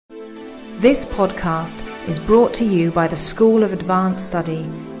This podcast is brought to you by the School of Advanced Study,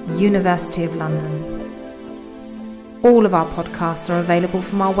 University of London. All of our podcasts are available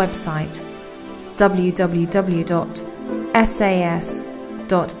from our website, www.sas.ac.uk.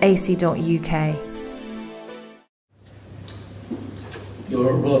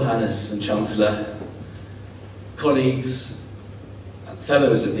 Your Royal Highness and Chancellor, colleagues,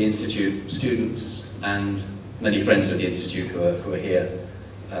 fellows of the Institute, students, and many friends of the Institute who are here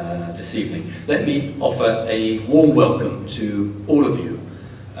this evening. Let me offer a warm welcome to all of you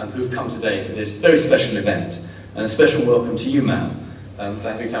who've come today for this very special event, and a special welcome to you, ma'am, for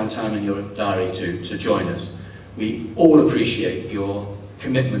having found time in your diary to join us. We all appreciate your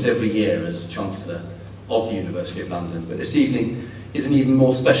commitment every year as Chancellor of the University of London, but this evening is an even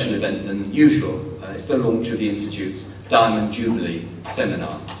more special event than usual. It's the launch of the Institute's Diamond Jubilee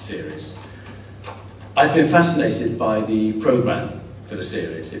Seminar Series. I've been fascinated by the programme for the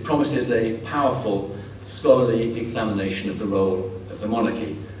series. It promises a powerful scholarly examination of the role of the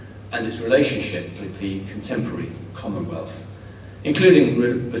monarchy and its relationship with the contemporary Commonwealth, including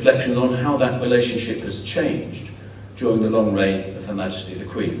reflections on how that relationship has changed during the long reign of Her Majesty the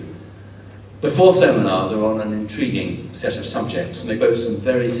Queen. The 4 seminars are on an intriguing set of subjects, and they boast some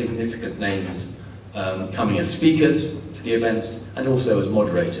very significant names coming as speakers for the events and also as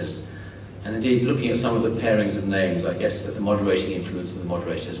moderators. And indeed, looking at some of the pairings of names, I guess that the moderating influence of the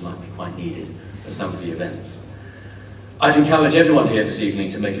moderators might be quite needed for some of the events. I'd encourage everyone here this evening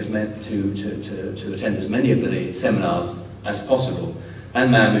to make to attend as many of the seminars as possible.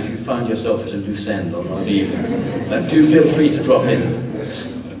 And ma'am, if you find yourself at a loose end on one of the evenings, do feel free to drop in.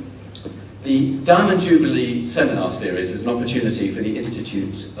 The Diamond Jubilee Seminar Series is an opportunity for the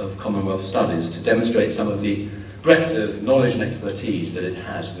Institute of Commonwealth Studies to demonstrate some of the breadth of knowledge and expertise that it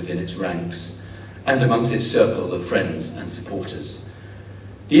has within its ranks and amongst its circle of friends and supporters.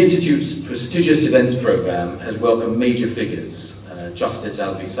 The Institute's prestigious events programme has welcomed major figures, Justice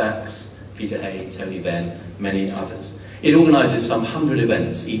Albie Sachs, Peter Hay, Tony Benn, many others. It organises some 100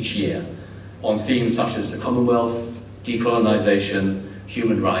 events each year on themes such as the Commonwealth, decolonisation,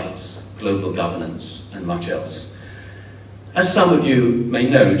 human rights, global governance, and much else. As some of you may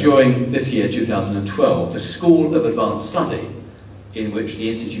know, during this year, 2012, the School of Advanced Study, in which the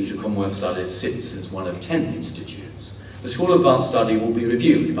Institute of Commonwealth Studies sits as one of 10 institutes, the School of Advanced Study will be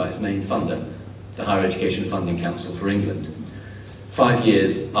reviewed by its main funder, the Higher Education Funding Council for England. 5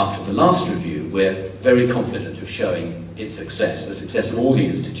 years after the last review, we're very confident of showing its success, the success of all the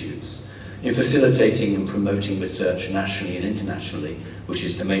institutes, in facilitating and promoting research nationally and internationally, which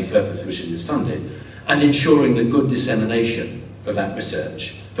is the main purpose for which it is funded, and ensuring the good dissemination of that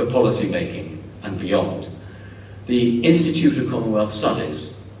research for policy making and beyond. The Institute of Commonwealth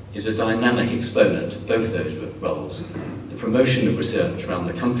Studies is a dynamic exponent of both those roles, the promotion of research around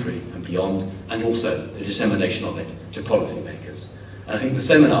the country and beyond, and also the dissemination of it to policymakers. And I think the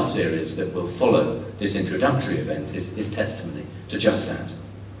seminar series that will follow this introductory event is testimony to just that.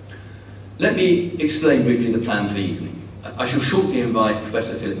 Let me explain briefly the plan for the evening. I shall shortly invite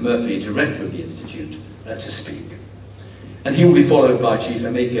Professor Philip Murphy, Director of the Institute, to speak. And he will be followed by Chief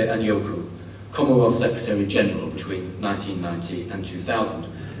Emeka Anyaoku, Commonwealth Secretary General between 1990 and 2000,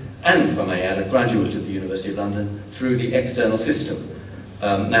 and, if I may add, a graduate of the University of London through the external system,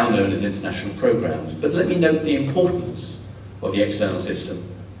 now known as international programmes. But let me note the importance of the external system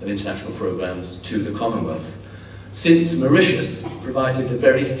of international programmes to the Commonwealth, since Mauritius provided the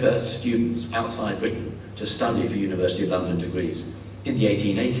very first students outside Britain to study for University of London degrees in the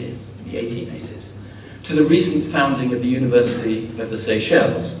 1880s, to the recent founding of the University of the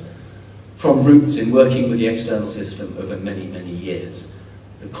Seychelles, from roots in working with the external system over many, many years.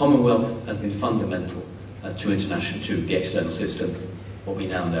 The Commonwealth has been fundamental to the external system, what we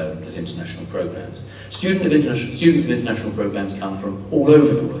now know as international programmes. Students of international programmes come from all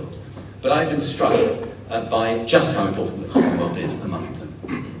over the world, but I've been struck by just how important the Commonwealth is among them.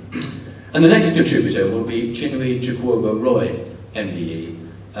 And the next contributor will be Chinwe Chukwuogo-Roy, MBE,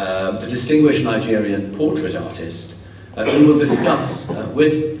 the distinguished Nigerian portrait artist, who will discuss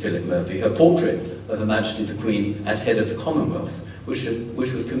with Philip Murphy her portrait of Her Majesty the Queen as head of the Commonwealth, which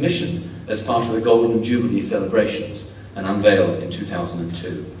was commissioned as part of the Golden Jubilee celebrations and unveiled in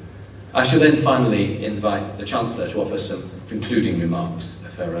 2002. I shall then finally invite the Chancellor to offer some concluding remarks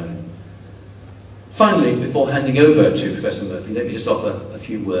of her own. Finally, before handing over to Professor Murphy, let me just offer a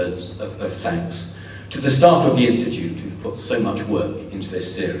few words of thanks to the staff of the Institute who've put so much work into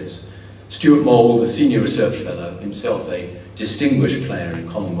this series. Stuart Mole, the Senior Research Fellow, himself a distinguished player in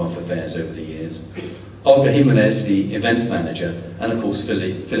Commonwealth affairs over the years, Olga Jimenez, the Events Manager, and of course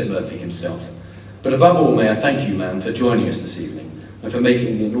Philip Murphy himself. But above all, may I thank you, ma'am, for joining us this evening and for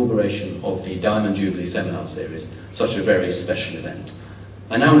making the inauguration of the Diamond Jubilee Seminar Series such a very special event.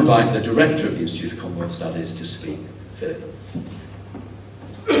 I now invite the Director of the Institute of Commonwealth Studies to speak, Philip.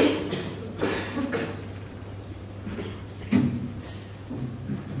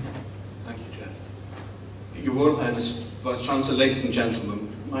 Thank you, Jeff. Your Royal Highness, Vice-Chancellor, ladies and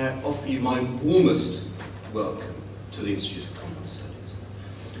gentlemen, may I offer you my warmest welcome to the Institute of Commonwealth Studies.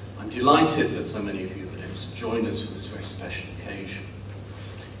 I'm delighted that so many of you have been able to join us for this very special occasion.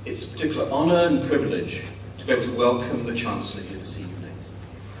 It's a particular honour and privilege to be able to welcome the Chancellor here this evening.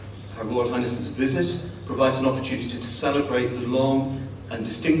 Her Royal Highness's visit provides an opportunity to celebrate the long and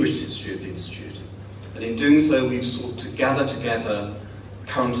distinguished history of the Institute, and in doing so we've sought to gather together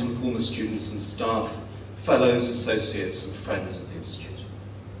current and former students and staff, fellows, associates and friends of the Institute.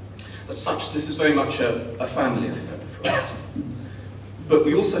 As such, this is very much a family affair for us. But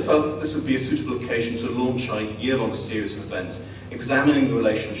we also felt that this would be a suitable occasion to launch our year-long series of events examining the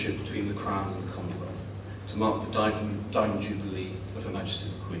relationship between the Crown and the Commonwealth to mark the Diamond Jubilee of Her Majesty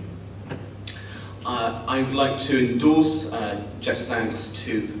the Queen. I would like to endorse Jeff's thanks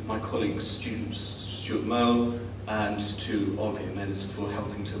to my colleague student Stuart Moe and to Olga Highness for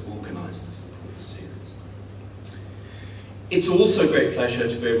helping to organise this important series. It's also a great pleasure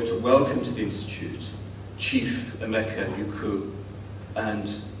to be able to welcome to the Institute Chief Emeka Anyaoku and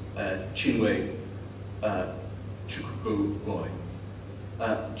Chinwe Chukwuogo-Roy.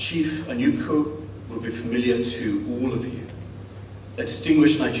 Chief Anyaoku will be familiar to all of you. A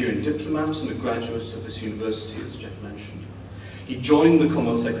distinguished Nigerian diplomat and a graduate of this university, as Jeff mentioned. He joined the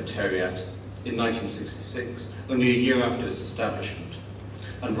Commonwealth Secretariat in 1966, only a year after its establishment,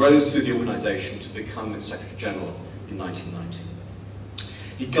 and rose through the organisation to become its Secretary General in 1990.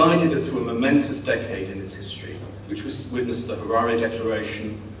 He guided it through a momentous decade in its history, which witnessed the Harare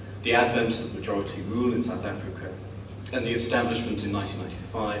Declaration, the advent of majority rule in South Africa, and the establishment in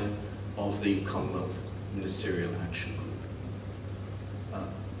 1995 of the Commonwealth Ministerial Action Group.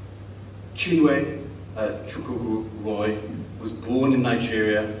 Chinwe Chukwuogo-Roy was born in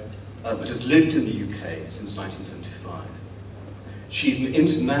Nigeria, but has lived in the UK since 1975. She's an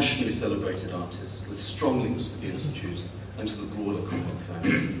internationally celebrated artist with strong links to the Institute and to the broader Commonwealth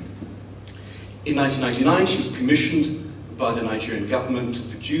family. In 1999, she was commissioned by the Nigerian government to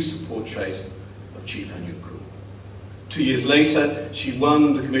produce a portrait of Chief Anyaoku. 2 years later, she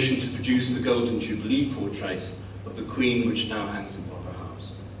won the commission to produce the Golden Jubilee portrait of the Queen, which now hangs in Opera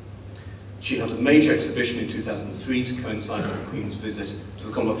House. She held a major exhibition in 2003 to coincide with the Queen's visit to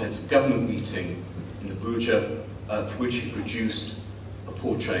the Commonwealth Heads of Government meeting in Abuja, for which she produced a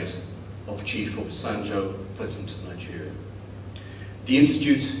portrait of Chief Obasanjo, President of Nigeria. The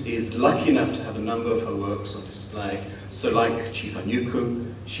Institute is lucky enough to have a number of her works on display, so like Chief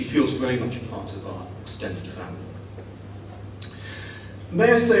Anyaoku, she feels very much part of our extended family.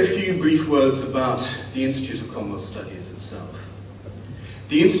 May I say a few brief words about the Institute of Commonwealth Studies itself.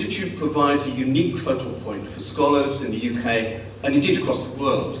 The Institute provides a unique focal point for scholars in the UK, and indeed across the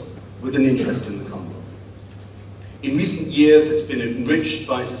world, with an interest in the Commonwealth. In recent years, it's been enriched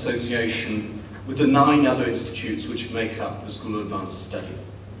by its association with the 9 other institutes which make up the School of Advanced Study.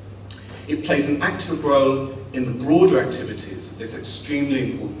 It plays an active role in the broader activities of this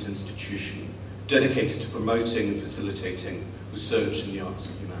extremely important institution, dedicated to promoting and facilitating research in the arts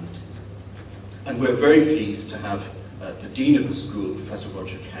and humanities. And we're very pleased to have the Dean of the School, Professor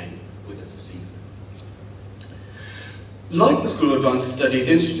Roger Kain, with us this evening. Like the School of Advanced Study,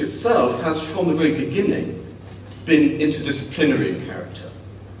 the Institute itself has, from the very beginning, been interdisciplinary in character,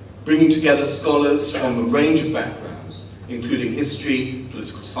 bringing together scholars from a range of backgrounds, including history,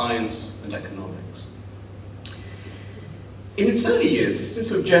 political science, and economics. In its early years, this seems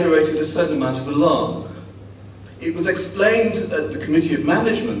to have generated a certain amount of alarm. It was explained at the Committee of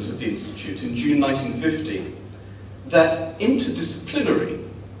Management of the Institute in June 1950 that interdisciplinary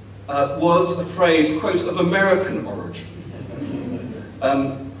was a phrase, quote, of American origin.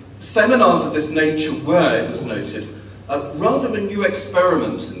 Seminars of this nature were, it was noted, rather a new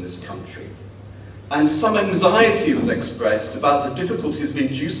experiment in this country, and some anxiety was expressed about the difficulties of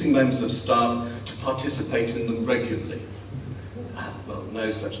inducing members of staff to participate in them regularly. Well,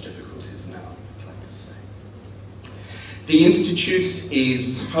 no such difficulties now, I'd like to say. The Institute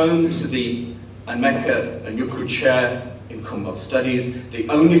is home to the Emeka Anyaoku Chair in Commonwealth Studies, the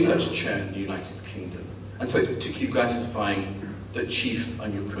only such chair in the United Kingdom, and so it's particularly gratifying that Chief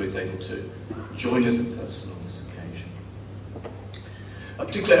Anyaoku is able to join us in person on this occasion. A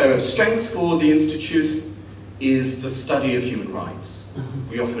particular area of strength for the Institute is the study of human rights.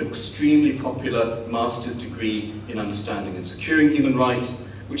 We offer an extremely popular master's degree in understanding and securing human rights,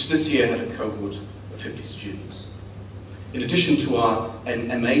 which this year had a cohort of 50 students. In addition to our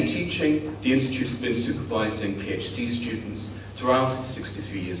MA teaching, the Institute has been supervising PhD students throughout its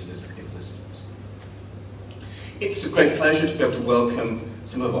 63 years of existence. It's a great pleasure to be able to welcome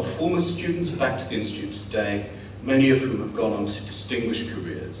some of our former students back to the Institute today, many of whom have gone on to distinguished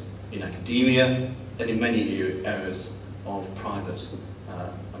careers in academia and in many areas of private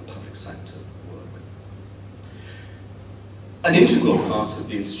and public sector work. An integral part of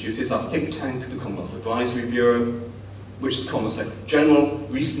the Institute is our think tank, the Commonwealth Advisory Bureau, which the Commonwealth Secretary General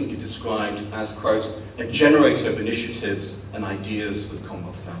recently described as, quote, a generator of initiatives and ideas for the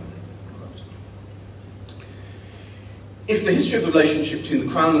Commonwealth family, quote. If the history of the relationship between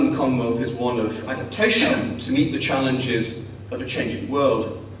the Crown and the Commonwealth is one of adaptation to meet the challenges of a changing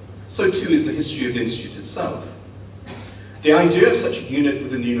world, so too is the history of the Institute itself. The idea of such a unit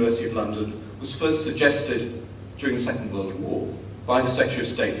within the University of London was first suggested during the Second World War by the Secretary of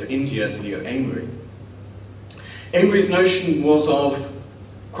State for India, Leo Amery. Amery's notion was of,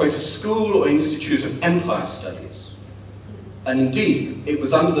 quote, a school or institute of empire studies. And indeed, it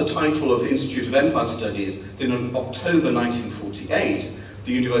was under the title of Institute of Empire Studies that in October 1948,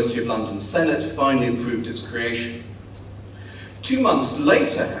 the University of London Senate finally approved its creation. 2 months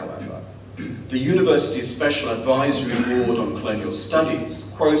later, however, the university's Special Advisory Board on Colonial Studies,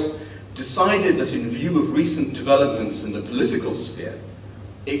 quote, decided that in view of recent developments in the political sphere,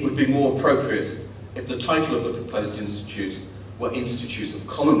 it would be more appropriate if the title of the proposed institute were Institute of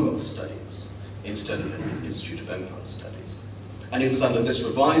Commonwealth Studies instead of Institute of Empire Studies. And it was under this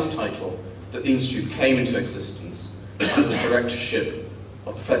revised title that the institute came into existence under the directorship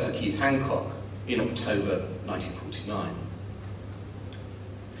of Professor Keith Hancock in October 1949.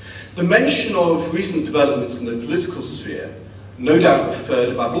 The mention of recent developments in the political sphere no doubt referred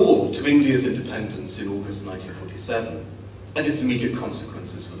above all to India's independence in August 1947 and its immediate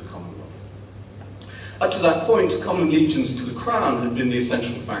consequences for the Commonwealth. Up to that point, common allegiance to the Crown had been the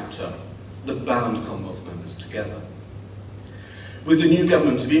essential factor that bound Commonwealth members together. With the new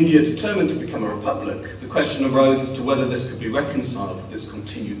government of India determined to become a republic, the question arose as to whether this could be reconciled with its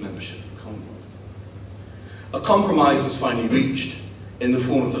continued membership of the Commonwealth. A compromise was finally reached in the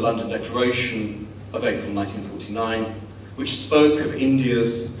form of the London Declaration of April 1949, which spoke of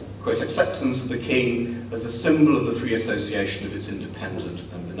India's, quote, acceptance of the King as a symbol of the free association of its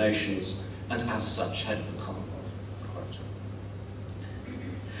independent member nations, and as such, head of the Commonwealth, quote.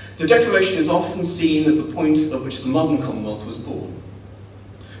 The Declaration is often seen as the point at which the modern Commonwealth was born.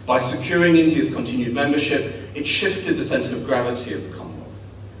 By securing India's continued membership, it shifted the centre of gravity of the Commonwealth,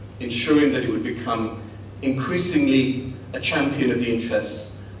 ensuring that it would become increasingly a champion of the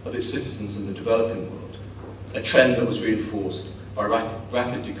interests of its citizens in the developing world, a trend that was reinforced by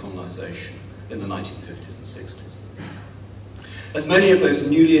rapid decolonisation in the 1950s and 60s. As many of those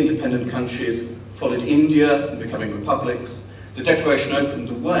newly independent countries followed India in becoming republics, the Declaration opened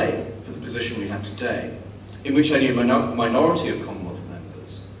the way for the position we have today, in which only a minority of Commonwealth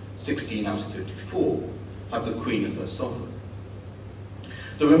members, 16 out of 54, have the Queen as their sovereign.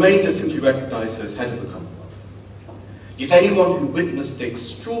 The remainder simply recognise her as head of the Commonwealth. Yet anyone who witnessed the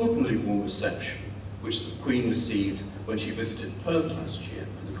extraordinarily warm reception which the Queen received when she visited Perth last year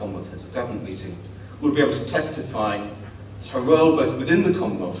for the Commonwealth Heads of Government meeting will be able to testify that her role both within the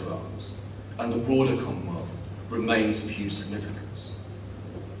Commonwealth realms and the broader Commonwealth remains of huge significance.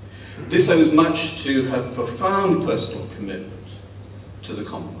 This owes much to her profound personal commitment to the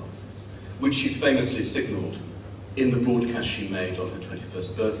Commonwealth, which she famously signalled in the broadcast she made on her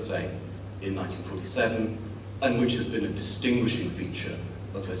 21st birthday in 1947, and which has been a distinguishing feature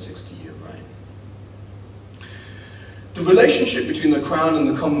of her 60-year reign. The relationship between the Crown and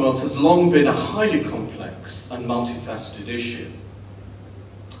the Commonwealth has long been a highly complex and multifaceted issue.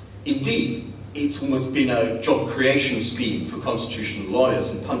 Indeed, it's almost been a job creation scheme for constitutional lawyers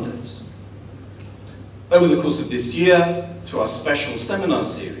and pundits. Over the course of this year, through our special seminar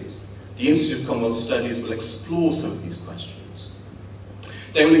series, the Institute of Commonwealth Studies will explore some of these questions.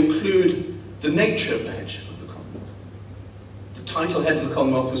 They will include the nature of the headship of the Commonwealth. The title head of the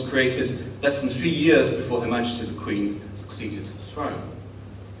Commonwealth was created less than 3 years before Her Majesty the Queen succeeded to the throne.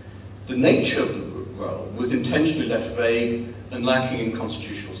 The nature of the role was intentionally left vague and lacking in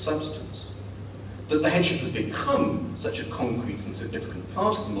constitutional substance. That the headship has become such a concrete and significant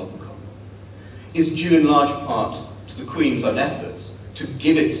part of the modern Commonwealth is due in large part to the Queen's own efforts to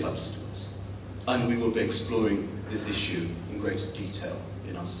give it substance, and we will be exploring this issue in greater detail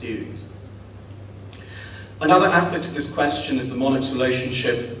in our series. Another aspect of this question is the monarch's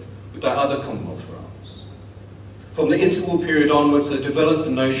relationship with our other Commonwealth realms. From the interwar period onwards, there developed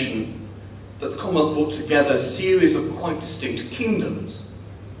the notion that the Commonwealth brought together a series of quite distinct kingdoms,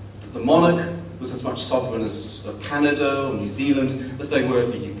 the monarch was as much sovereign of Canada or New Zealand as they were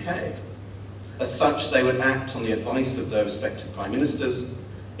of the UK. As such, they would act on the advice of their respective prime ministers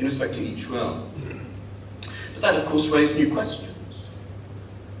in respect to each realm. But that, of course, raised new questions.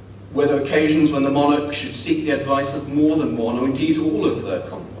 Were there occasions when the monarch should seek the advice of more than one, or indeed all of their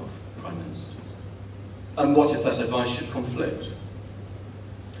Commonwealth prime ministers? And what if that advice should conflict?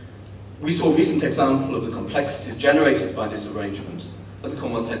 We saw a recent example of the complexities generated by this arrangement at the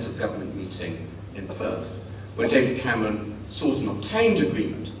Commonwealth Heads of Government meeting in Perth, where David Cameron sought and obtained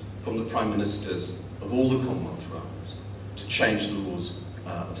agreement from the Prime Ministers of all the Commonwealth realms to change the laws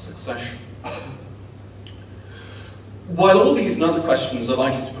of succession. While all these and other questions are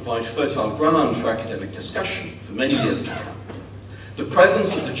likely to provide fertile ground for academic discussion for many years to come, the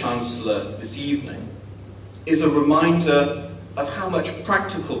presence of the Chancellor this evening is a reminder of how much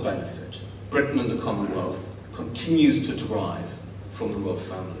practical benefit Britain and the Commonwealth continues to derive from the royal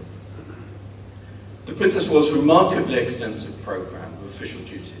family. The Princess Royal's remarkably extensive programme of official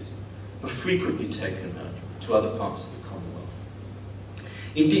duties have frequently taken her to other parts of the Commonwealth.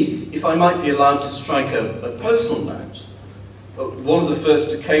 Indeed, if I might be allowed to strike a personal note, one of the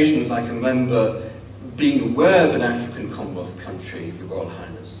first occasions I can remember being aware of an African Commonwealth country, the Royal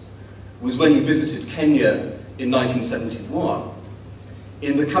Highness, was when we visited Kenya in 1971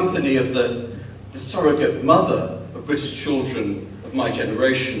 in the company of the surrogate mother of British children of my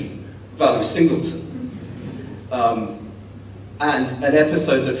generation, Valerie Singleton. And an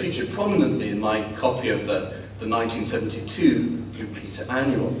episode that featured prominently in my copy of the 1972 Blue Peter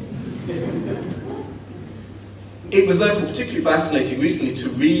Annual. It was therefore particularly fascinating recently to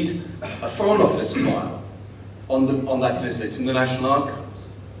read a Foreign Office file on that visit in the National Archives.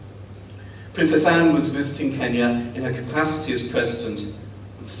 Princess Anne was visiting Kenya in her capacity as President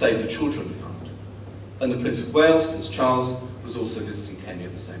of the Save the Children Fund, and the Prince of Wales, Prince Charles, was also visiting Kenya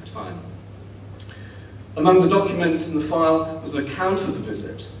at the same time. Among the documents in the file was an account of the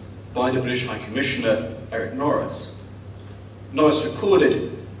visit by the British High Commissioner, Eric Norris. Norris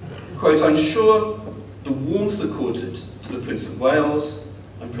recorded, quote, "I'm sure the warmth accorded to the Prince of Wales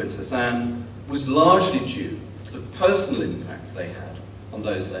and Princess Anne was largely due to the personal impact they had on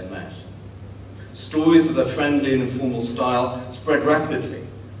those they met. Stories of their friendly and informal style spread rapidly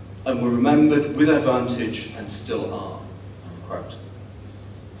and were remembered with advantage and still are," unquote.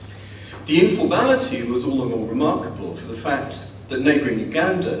 The informality was all the more remarkable for the fact that neighbouring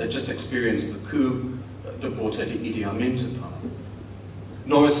Uganda had just experienced the coup that brought Idi Amin to power.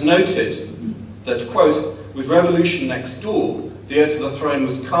 Norris noted that, quote, "with revolution next door, the heir to the throne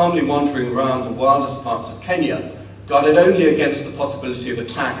was calmly wandering around the wildest parts of Kenya, guarded only against the possibility of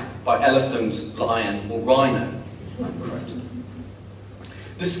attack by elephant, lion, or rhino," unquote.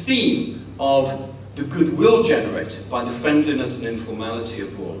 This theme of the goodwill generated by the friendliness and informality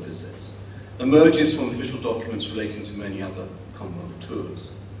of royal visits emerges from official documents relating to many other Commonwealth tours.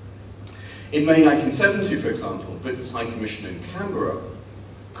 In May 1970, for example, Britain's High Commissioner in Canberra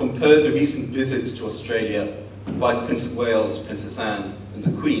compared the recent visits to Australia by the Prince of Wales, Princess Anne, and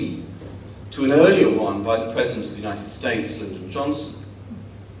the Queen to an earlier one by the President of the United States, Lyndon Johnson.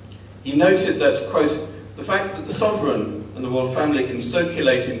 He noted that, quote, "the fact that the sovereign and the royal family can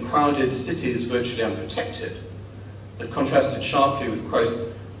circulate in crowded cities virtually unprotected had contrasted sharply with,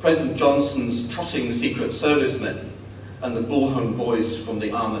 quote, President Johnson's trotting Secret Servicemen and the bullhorn voice from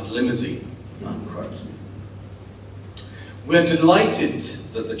the armoured limousine," unquote. We're delighted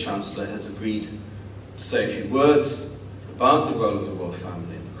that the Chancellor has agreed to say a few words about the role of the royal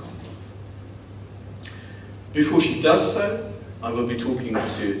family in the Commonwealth. Before she does so, I will be talking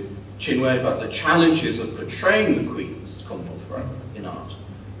to Chinwe about the challenges of portraying the Queen's Commonwealth role in art.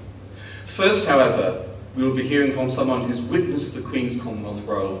 First, however, we will be hearing from someone who's witnessed the Queen's Commonwealth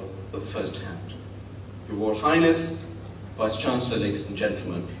role at first hand. Your Royal Highness, Vice-Chancellor, ladies and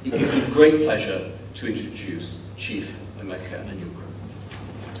gentlemen, it gives me great pleasure to introduce Chief Emeka Anyaoku.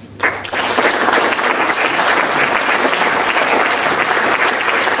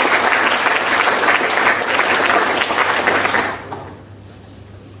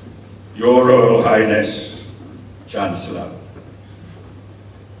 Your Royal Highness, Chancellor,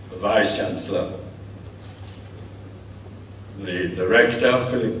 the Vice-Chancellor, the Director,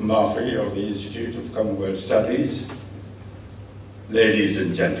 Philip Murphy of the Institute of Commonwealth Studies, ladies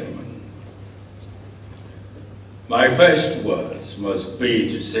and gentlemen. My first words must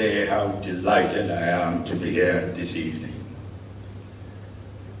be to say how delighted I am to be here this evening.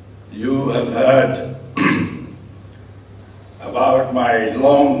 You have heard about my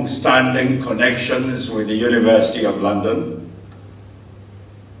long-standing connections with the University of London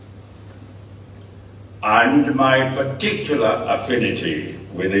and my particular affinity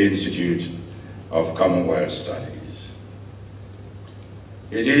with the Institute of Commonwealth Studies.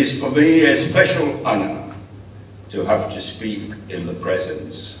 It is for me a special honor to have to speak in the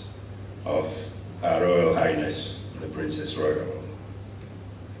presence of Her Royal Highness, the Princess Royal.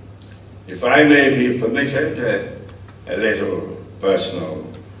 If I may be permitted a little personal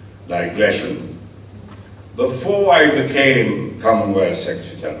digression, before I became Commonwealth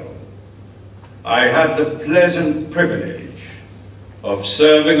Secretary-General, I had the pleasant privilege of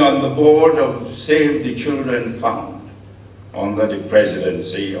serving on the board of Save the Children Fund under the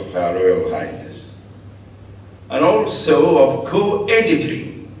presidency of Her Royal Highness, and also of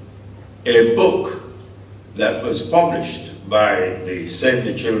co-editing a book that was published by the Save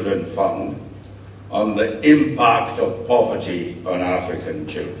the Children Fund on the impact of poverty on African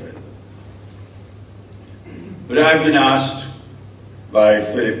children. But I've been asked by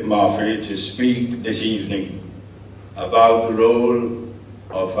Philip Murphy to speak this evening about the role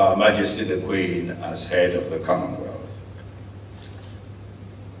of Her Majesty the Queen as head of the Commonwealth.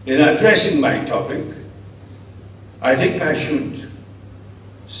 In addressing my topic, I think I should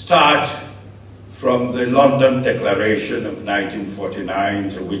start from the London Declaration of 1949,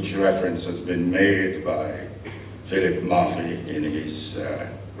 to which reference has been made by Philip Murphy in his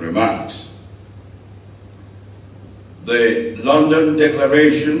remarks. The London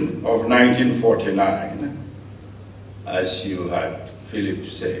Declaration of 1949, as you had Philip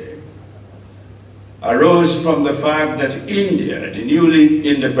say, arose from the fact that India, the newly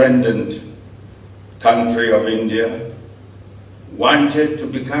independent country of India, wanted to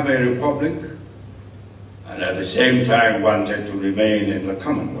become a republic and at the same time wanted to remain in the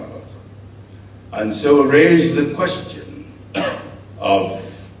Commonwealth, and so raised the question of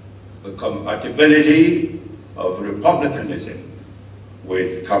the compatibility of republicanism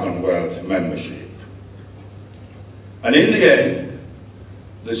with Commonwealth membership. And in the end,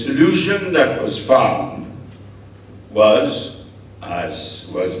 the solution that was found was, as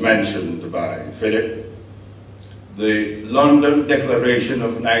was mentioned by Philip, the London Declaration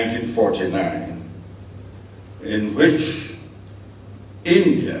of 1949, in which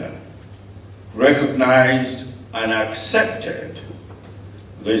India recognized and accepted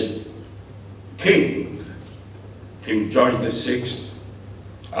this king, King George VI,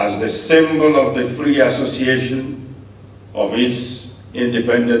 as the symbol of the free association of its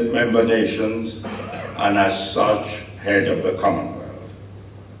independent member nations, and as such, head of the Commonwealth.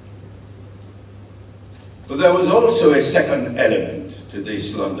 But there was also a second element to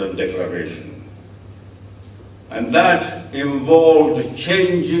this London Declaration, and that involved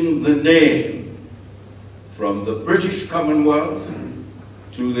changing the name from the British Commonwealth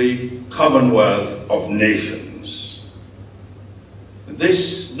to the Commonwealth of Nations.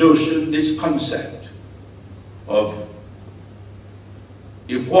 This notion, this concept of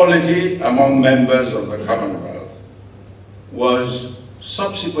equality among members of the Commonwealth was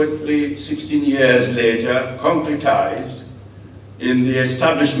subsequently, 16 years later, concretized in the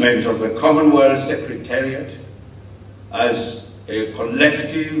establishment of the Commonwealth Secretariat as a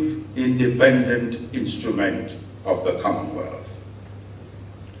collective, independent instrument of the Commonwealth.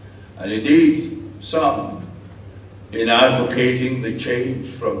 And indeed, some, in advocating the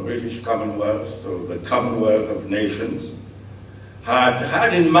change from British Commonwealth to the Commonwealth of Nations,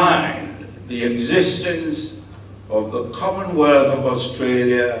 had in mind the existence of the Commonwealth of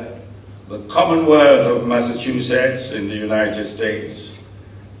Australia, the Commonwealth of Massachusetts in the United States,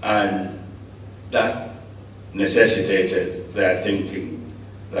 and that necessitated their thinking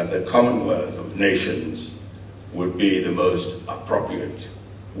that the Commonwealth of Nations would be the most appropriate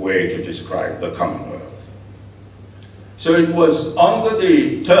way to describe the Commonwealth. So it was under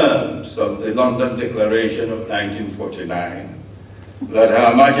the terms of the London Declaration of 1949 that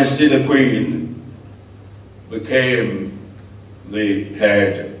Her Majesty the Queen became the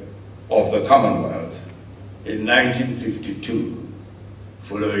head of the Commonwealth in 1952,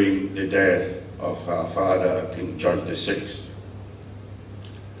 following the death of her father, King George VI.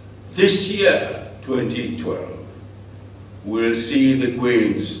 This year, 2012, will see the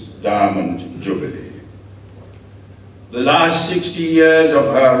Queen's Diamond Jubilee. The last 60 years of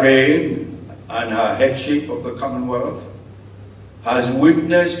her reign and her headship of the Commonwealth has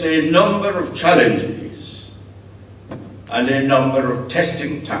witnessed a number of challenges and a number of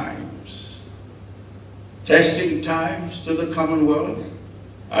testing times. Testing times to the Commonwealth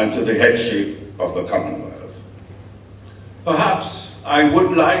and to the headship of the Commonwealth. Perhaps I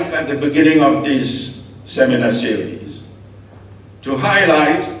would like, at the beginning of this seminar series, to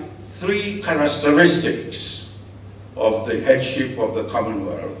highlight 3 characteristics of the headship of the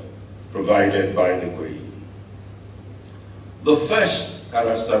Commonwealth provided by the Queen. The first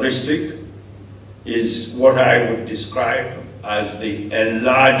characteristic is what I would describe as the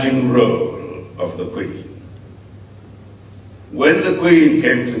enlarging role of the Queen. When the Queen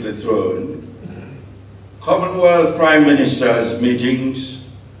came to the throne, Commonwealth Prime Ministers' meetings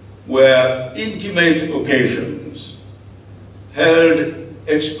were intimate occasions held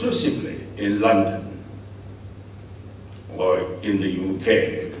exclusively in London or in the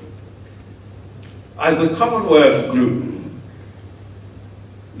UK. As the Commonwealth grew,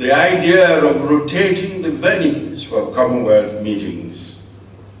 the idea of rotating the venues for Commonwealth meetings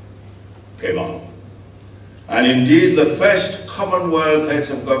came on. And indeed, the first Commonwealth Heads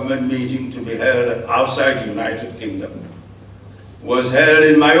of Government meeting to be held outside the United Kingdom was held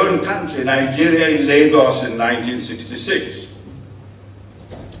in my own country, Nigeria, in Lagos in 1966.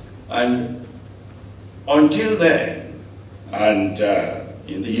 And until then, and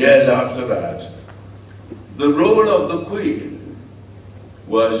in the years after that, the role of the Queen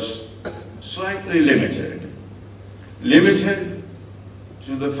was slightly limited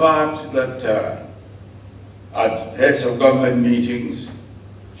to the fact that at Heads of Government meetings,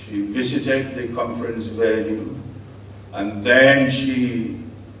 she visited the conference venue, and then she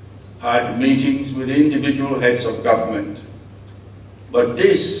had meetings with individual heads of government. But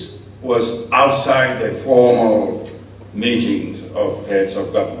this was outside the formal meetings of heads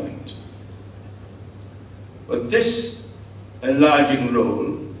of government. But this enlarging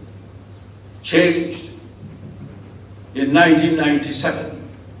role changed in 1997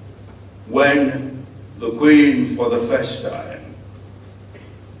 when the Queen, for the first time,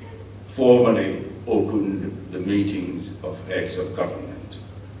 formally opened the meetings of heads of government.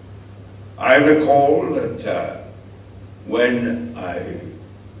 I recall that when I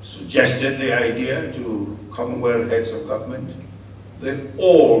suggested the idea to Commonwealth heads of government, they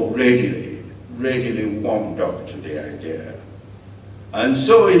all readily warmed up to the idea. And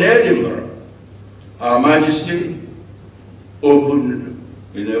so in Edinburgh, Her Majesty opened,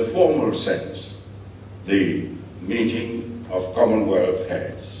 in a formal sense, the meeting of Commonwealth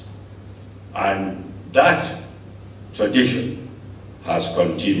heads. And that tradition has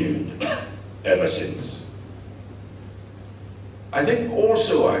continued ever since. I think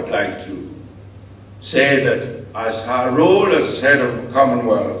also I'd like to say that as her role as head of the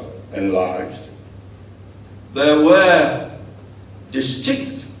Commonwealth enlarged, there were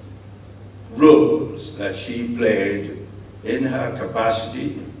distinct roles that she played in her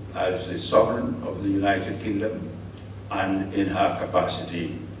capacity as the sovereign of the United Kingdom and in her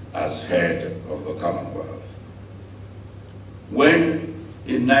capacity as head of the Commonwealth. When,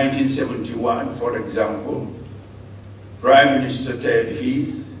 in 1971, for example, Prime Minister Ted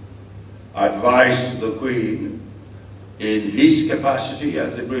Heath advised the Queen in his capacity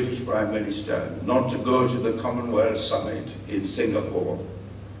as the British Prime Minister not to go to the Commonwealth Summit in Singapore,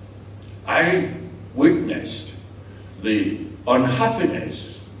 I witnessed the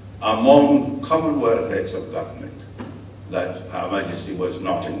unhappiness among Commonwealth heads of government that Her Majesty was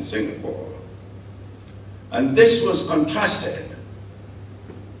not in Singapore. And this was contrasted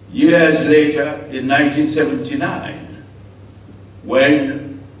years later in 1979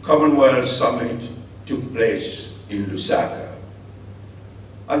 when Commonwealth Summit took place in Lusaka.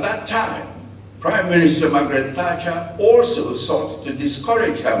 At that time, Prime Minister Margaret Thatcher also sought to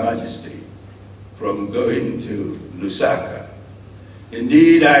discourage Her Majesty from going to Lusaka.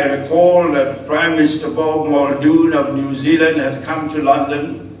 Indeed, I recall that Prime Minister Bob Muldoon of New Zealand had come to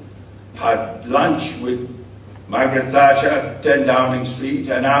London, had lunch with Margaret Thatcher at 10 Downing Street,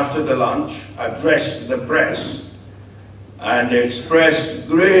 and after the lunch addressed the press and expressed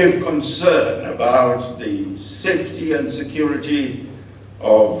grave concern about the safety and security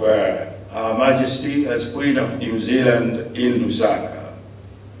of Her Majesty as Queen of New Zealand in Lusaka,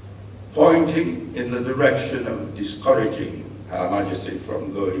 pointing in the direction of discouraging Her Majesty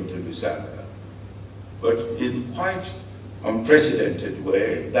from going to Lusaka. But in quite unprecedented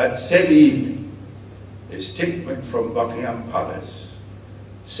way, that same evening, a statement from Buckingham Palace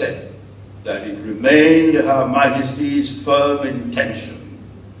said that it remained Her Majesty's firm intention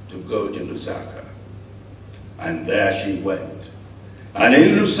to go to Lusaka. And there she went. And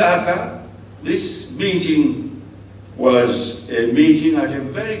in Lusaka, this meeting was a meeting at a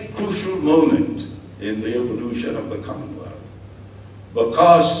very crucial moment in the evolution of the Commonwealth,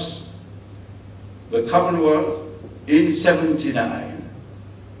 because the Commonwealth in '79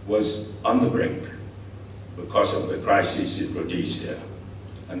 was on the brink because of the crisis in Rhodesia.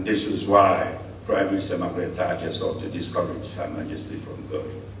 And this was why Prime Minister Margaret Thatcher sought to discourage Her Majesty from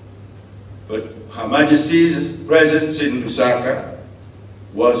going. But Her Majesty's presence in Lusaka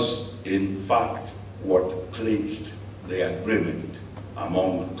was in fact what clinched the agreement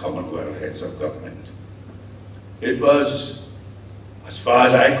among Commonwealth heads of government. It was, as far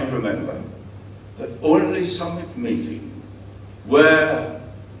as I could remember, the only summit meeting where,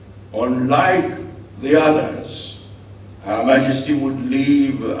 unlike the others, Her Majesty would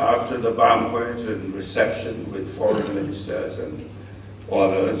leave after the banquet and reception with foreign ministers and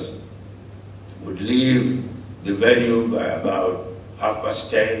others, would leave the venue by about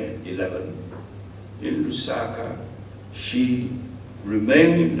 10:30, 11. In Lusaka, she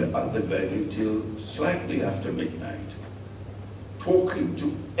remained at the venue till slightly after midnight, talking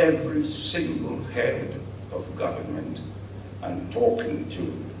to every single head of government and talking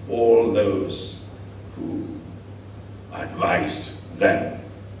to all those who advised them.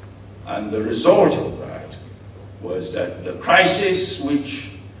 And the result of that was that the crisis which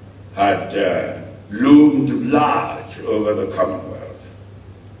had loomed large over the Commonwealth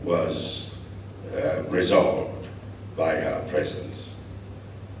was resolved by her presence.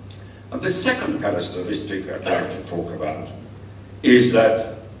 And the second characteristic I'd like to talk about is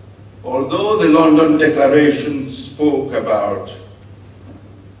that although the London Declaration spoke about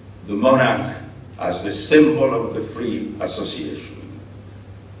the monarch as the symbol of the free association,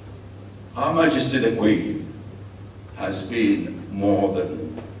 Her Majesty the Queen has been more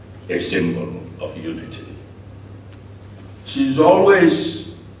than a symbol of unity. She's always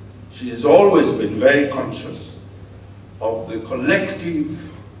been very conscious of the collective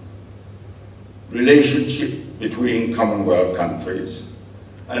relationship between Commonwealth countries.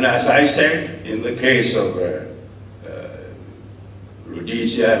 And as I said, in the case of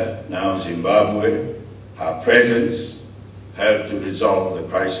Rhodesia, now Zimbabwe, her presence helped to resolve the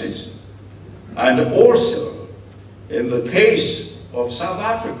crisis. And also, in the case of South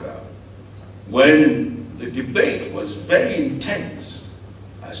Africa, when the debate was very intense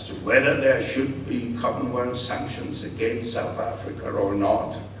as to whether there should be Commonwealth sanctions against South Africa or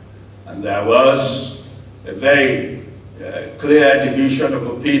not, and there was a very clear division of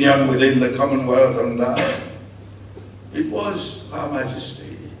opinion within the Commonwealth on that, it was Her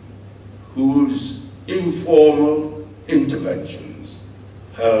Majesty whose informal interventions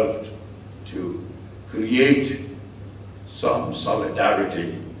helped to create some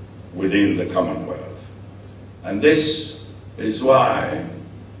solidarity within the Commonwealth. And this is why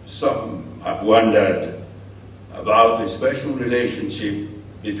some have wondered about the special relationship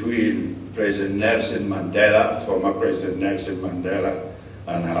between President Nelson Mandela, former President Nelson Mandela,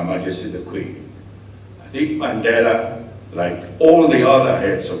 and Her Majesty the Queen. I think Mandela, like all the other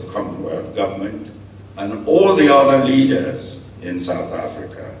heads of Commonwealth government and all the other leaders in South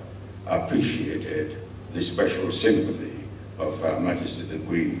Africa, appreciated the special sympathy of Her Majesty the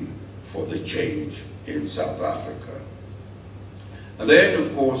Queen for the change in South Africa. And then,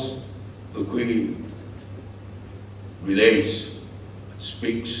 of course, the Queen relates,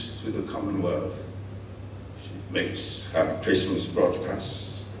 speaks to the Commonwealth. She makes her Christmas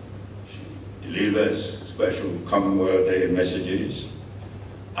broadcasts. She delivers special Commonwealth Day messages.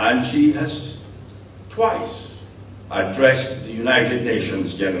 And she has twice addressed the United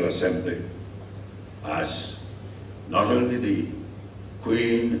Nations General Assembly as not only the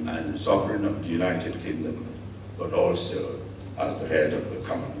Queen and Sovereign of the United Kingdom, but also as the head of the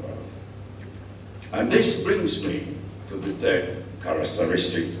Commonwealth. And this brings me to the third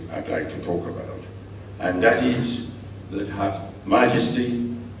characteristic I'd like to talk about, and that is that Her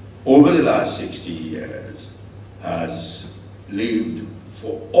Majesty, over the last 60 years, has lived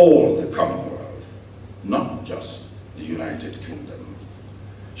for all the Commonwealth, not just the United Kingdom.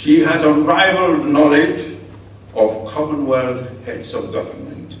 She has unrivaled knowledge of Commonwealth heads of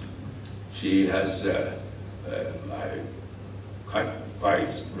government. She has, I can't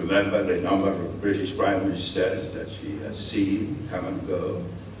quite remember the number of British Prime Ministers that she has seen come and go.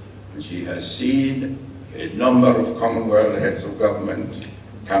 And she has seen a number of Commonwealth heads of government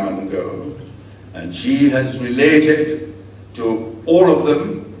come and go. And she has related to all of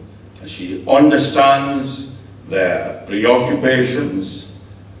them. She understands their preoccupations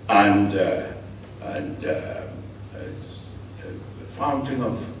and a fountain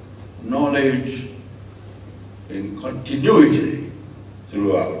of knowledge in continuity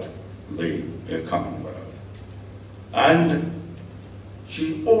throughout the Commonwealth. And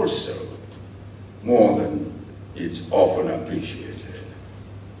she also, more than it's often appreciated,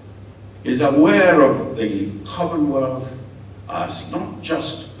 is aware of the Commonwealth as not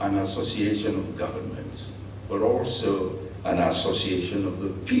just an association of governments, but also an association of the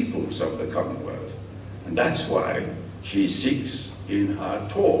peoples of the Commonwealth. And that's why she seeks in her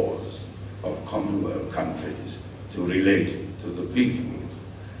tours of Commonwealth countries to relate to the peoples.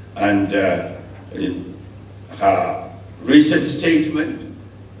 And her recent statement,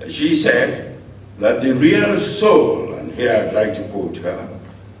 she said that the real soul, and here I'd like to quote her,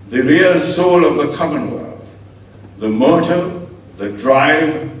 the real soul of the Commonwealth, the motto, the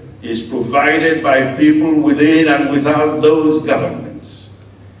drive, is provided by people within and without those governments.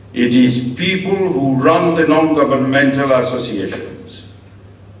 It is people who run the non-governmental associations,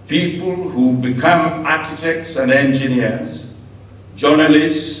 people who become architects and engineers,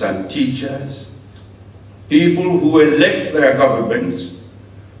 journalists and teachers, people who elect their governments.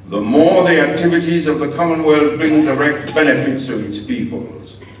 The more the activities of the Commonwealth bring direct benefits to its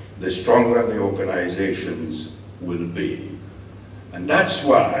peoples, the stronger the organizations will be. And that's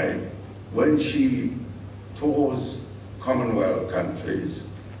why when she tours Commonwealth countries,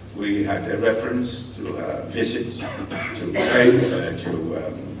 we had a reference to her visit to Kain,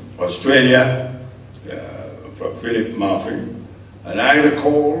 to Australia from Philip Murphy. And I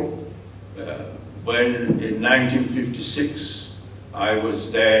recall when in 1956 I was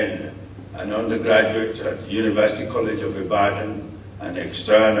then an undergraduate at University College of Ibadan, an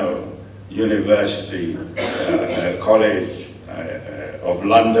external university college of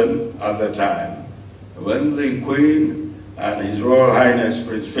London at the time, when the Queen and His Royal Highness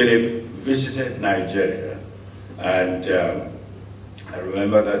Prince Philip visited Nigeria. And I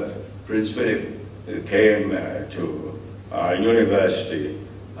remember that Prince Philip came to our university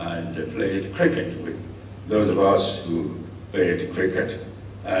and played cricket with those of us who played cricket.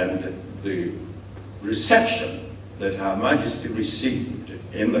 And the reception that Her Majesty received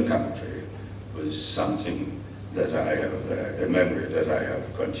in the country was something that I have, a memory that I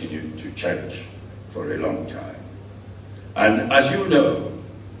have continued to cherish for a long time. And as you know,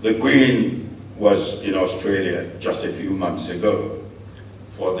 the Queen was in Australia just a few months ago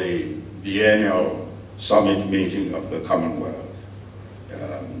for the biennial summit meeting of the Commonwealth.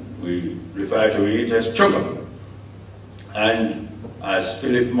 We refer to it as Jubilee. And as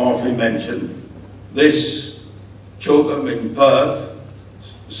Philip Murphy mentioned, this CHOGM in Perth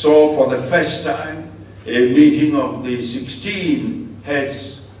saw for the first time a meeting of the 16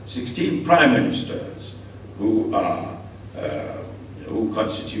 heads, 16 prime ministers who are who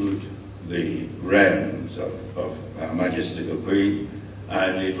constitute the realms of Her Majesty the Queen.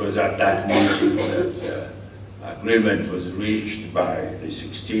 And it was at that meeting that agreement was reached by the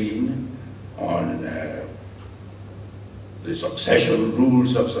 16 on the succession,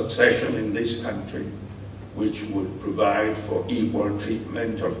 rules of succession in this country, which would provide for equal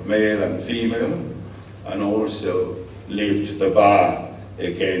treatment of male and female, and also lift the bar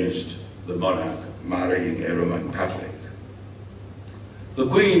against the monarch marrying a Roman Catholic. The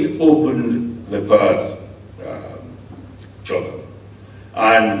Queen opened the Perth Jubilee,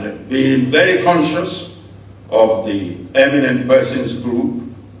 and being very conscious of the eminent persons group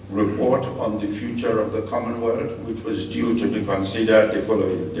report on the future of the Commonwealth, which was due to be considered the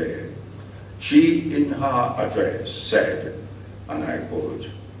following day, she in her address said, and I quote,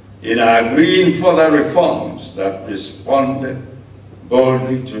 "In agreeing for the reforms that respond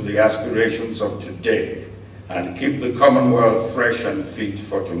boldly to the aspirations of today and keep the Commonwealth fresh and fit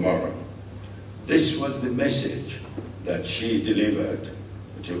for tomorrow." This was the message that she delivered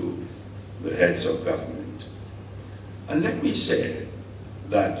to the heads of government. And let me say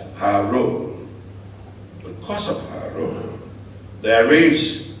that her role, because of her role, there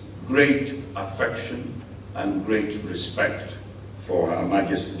is great affection and great respect for Her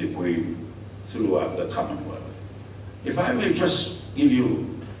Majesty the Queen throughout the Commonwealth. If I may just give you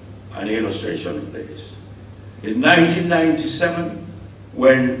an illustration of this. In 1997,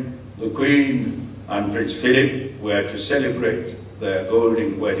 when the Queen and Prince Philip were to celebrate their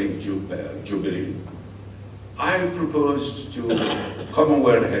golden wedding jubilee, I proposed to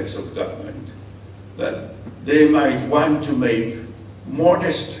Commonwealth heads of government that they might want to make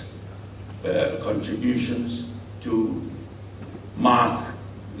modest contributions to mark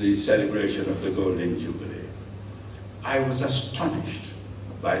the celebration of the Golden Jubilee. I was astonished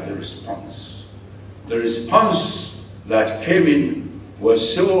by the response. The response that came in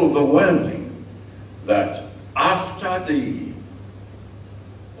was so overwhelming that after the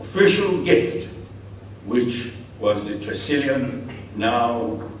official gift, which was the Tresillian,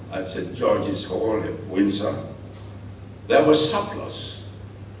 now at St. George's Hall at Windsor, there was surplus.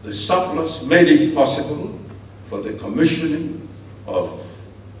 The surplus made it possible for the commissioning of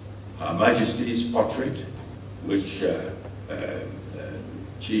Her Majesty's portrait, which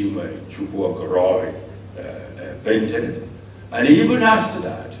Chinwe Chukwuogo-Roy painted. And even after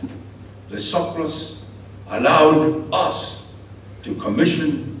that, the surplus allowed us to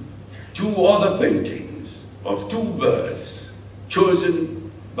commission 2 other paintings of 2 birds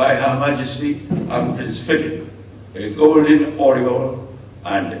chosen by Her Majesty and Prince Philip a golden oriole,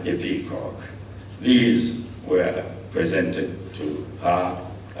 and a peacock. These were presented to her,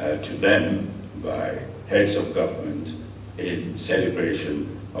 to them, by heads of government in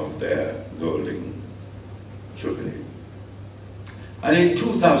celebration of their golden jubilee. And in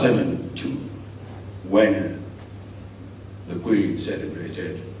 2002, when the Queen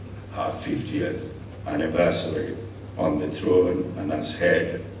celebrated her 50th anniversary on the throne and as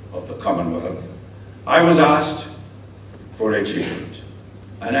head of the Commonwealth, I was asked for a tribute,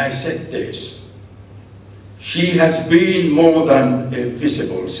 and I said this: she has been more than a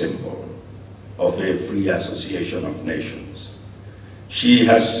visible symbol of a free association of nations. She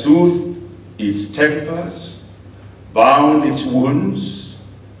has soothed its tempers, bound its wounds,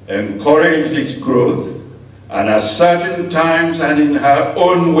 encouraged its growth, and at certain times and in her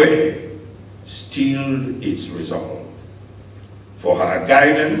own way, steeled its resolve. For her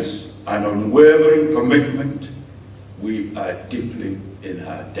guidance and unwavering commitment, we are deeply in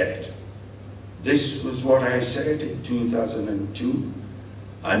her debt. This was what I said in 2002,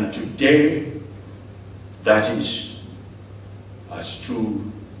 and today that is as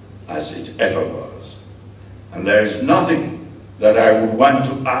true as it ever was. And there is nothing that I would want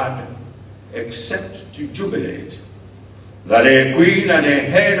to add except to jubilate that a Queen and a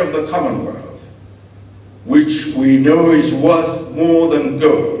head of the Commonwealth, which we know is worth more than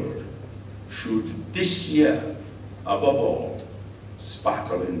gold, should this year, above all,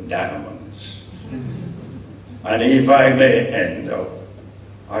 sparkle in diamonds. And if I may end up,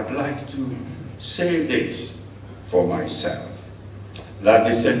 I'd like to say this for myself, that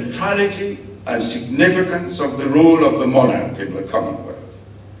the centrality and significance of the role of the monarch in the Commonwealth,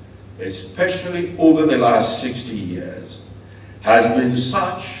 especially over the last 60 years, has been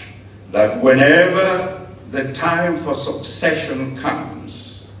such that whenever the time for succession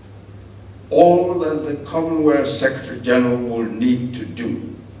comes, all that the Commonwealth Secretary General will need to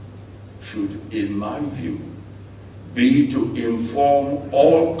do should, in my view, be to inform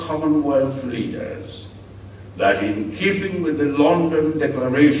all Commonwealth leaders that in keeping with the London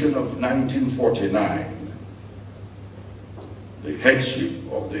Declaration of 1949, the headship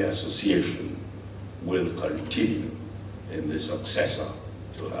of the association will continue in the successor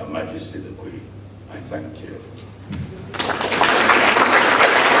to Her Majesty the Queen. I thank you.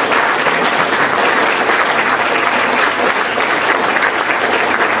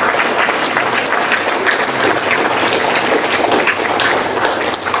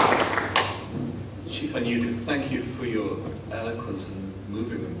 Chief Anyaoku, thank you for your eloquent and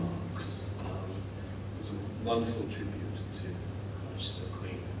moving remarks. It was a wonderful tribute to Her Majesty the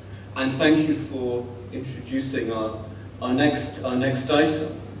Queen. And thank you for introducing our next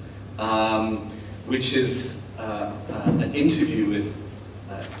item, which is an interview with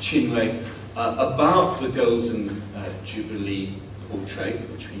Chinwe about the Golden Jubilee portrait,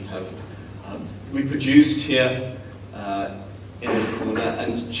 which we have reproduced here in the corner.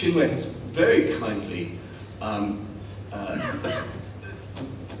 And Chinwe has very kindly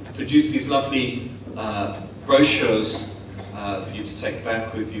produced these lovely brochures for you to take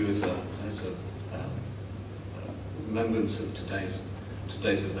back with you as a remembrance of today's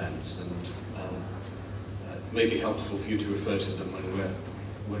events, and it may be helpful for you to refer to them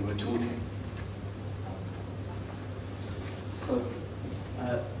when we're talking. So,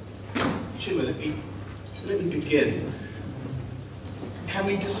 Chinwe, let me begin. Can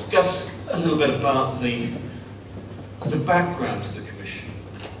we discuss a little bit about the background to the commission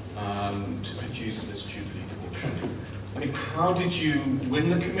to produce this Jubilee portrait? I mean, how did you win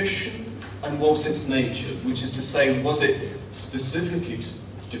the commission, and what was its nature? Which is to say, was it specifically to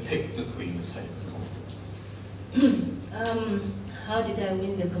depict the Queen as head of the Commonwealth? How did I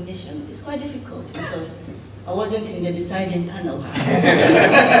win the commission? It's quite difficult because I wasn't in the deciding panel.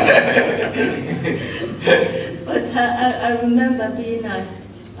 But I remember being asked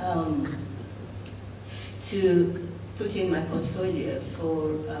to put in my portfolio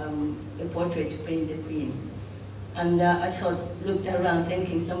for a portrait to paint the Queen. And I looked around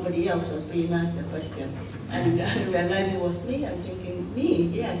thinking somebody else was being asked the question. And I realized it was me. I'm thinking, me,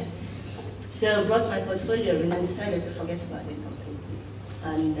 yes. So I brought my portfolio in and decided to forget about it completely.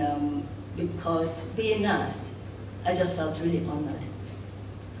 And because being asked, I just felt really honored.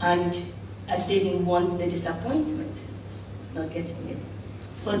 And I didn't want the disappointment, not getting it.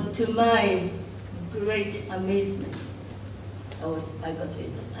 But to my great amazement, I got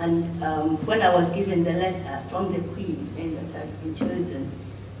it. And when I was given the letter from the Queen saying that I'd been chosen,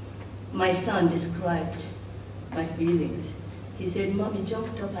 my son described my feelings. He said, Mommy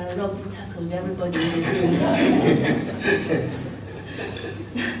jumped up and rubbed, tackled everybody in the room.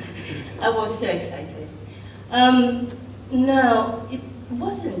 I was so excited. No, it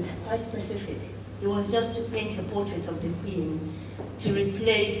wasn't quite specific. It was just to paint a portrait of the Queen to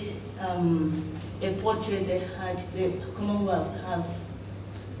replace a portrait they had the Commonwealth have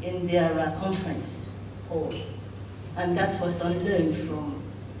in their conference hall. And that was on loan from,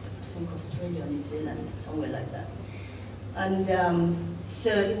 I think, Australia, New Zealand, somewhere like that. And so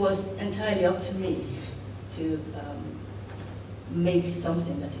it was entirely up to me to make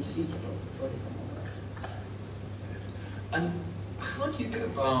something that is suitable for the Commonwealth. And how do you go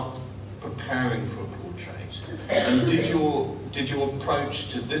about preparing for a portrait? And did your approach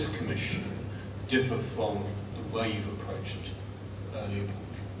to this commission differ from the way you've approached earlier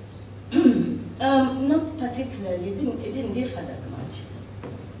portraits? Not particularly. It didn't differ that much.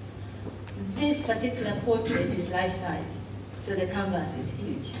 This particular portrait is life-size, so the canvas is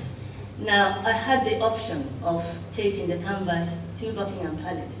huge. Now, I had the option of taking the canvas to Buckingham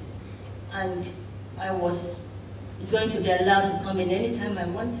Palace, and I was going to be allowed to come in anytime I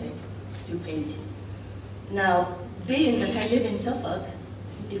wanted to paint. Now, being that I live in Suffolk,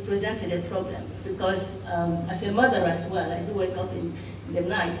 it presented a problem, because as a mother as well, I do wake up in the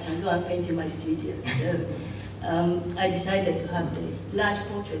night and go and paint in my studio. So I decided to have the large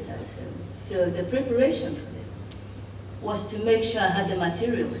portrait at home. So the preparation for this was to make sure I had the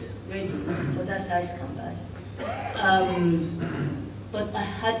materials ready for that size canvas. But I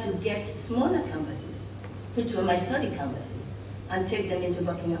had to get smaller canvases, which were my study canvases, and take them into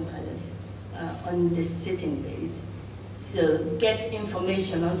Buckingham Palace on the sitting days. So get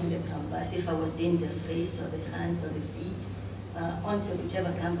information onto the canvas, if I was doing the face or the hands or the feet, onto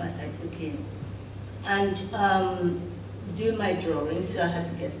whichever canvas I took in. And do my drawings, so I had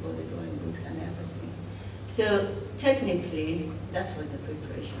to get all the drawing books and everything. So technically, that was the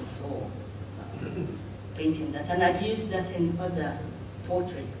preparation for painting that. And I've used that in other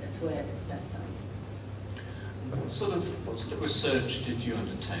portraits that were that size. What sort of research did you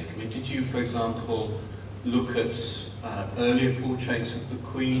undertake? I mean, did you, for example, look at earlier portraits of the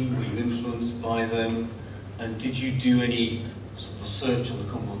Queen? Were you influenced by them? And did you do any sort of research on the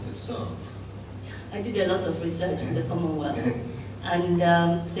Commonwealth itself? I did a lot of research in the Commonwealth, and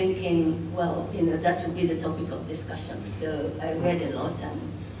thinking, well, you know, that would be the topic of discussion. So I read a lot and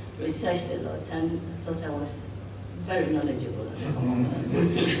researched a lot, and thought I was very knowledgeable on the Commonwealth.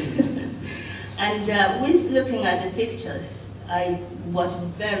 And with looking at the pictures, I was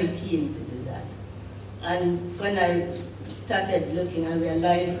very keen to do that. And when I started looking, I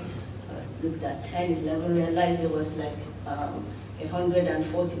realized, looked at 10, 11, realized there was like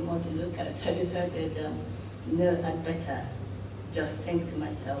 140 more to look at. I decided, no, I'd better just think to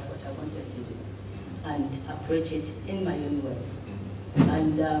myself what I wanted to do and approach it in my own way.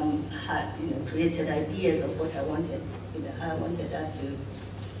 And had, created ideas of what I wanted, how I wanted that to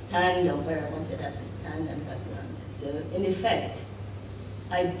stand or where I wanted that to stand and backgrounds. So in effect,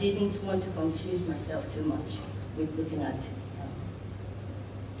 I didn't want to confuse myself too much with looking at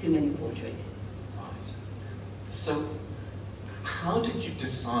too many portraits. Right. So how did you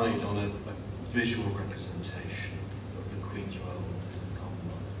decide on a visual representation of the Queen's role in the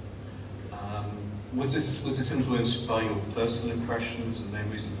Commonwealth? Was this influenced by your personal impressions and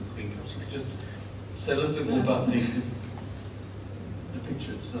memories of the Queen? Perhaps you could just say a little bit more about the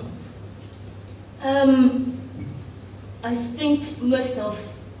picture itself. I think most of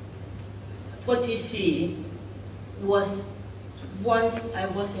what you see was once I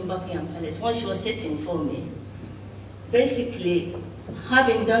was in Buckingham Palace, once she was sitting for me. Basically,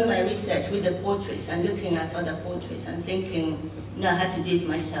 having done my research with the portraits and looking at other portraits and thinking, no, I had to do it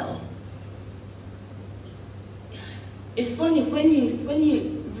myself. It's funny, when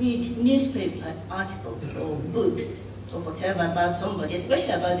you read newspaper articles or books or whatever about somebody,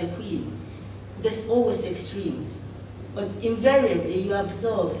 especially about the Queen, there's always extremes. But invariably, you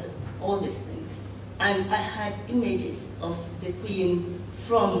absorb all these things. And I had images of the Queen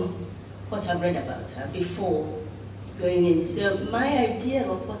from what I've read about her before going in. So my idea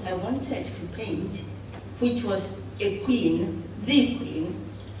of what I wanted to paint, which was a queen, the Queen,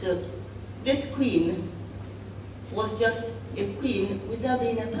 so this Queen was just a queen without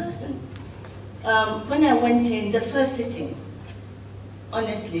being a person. When I went in, the first sitting,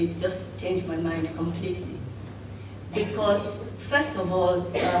 honestly, just changed my mind completely. Because, first of all,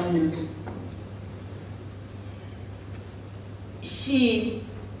 she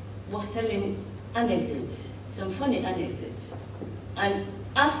was telling anecdotes, some funny anecdotes. And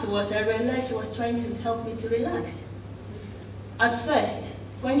afterwards, I realized she was trying to help me to relax. At first,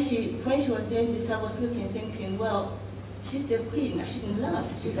 when she was doing this, I was looking, thinking, well, she's the Queen, I shouldn't laugh.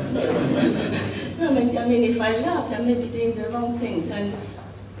 She's so, I mean, if I laughed, I may be doing the wrong things. And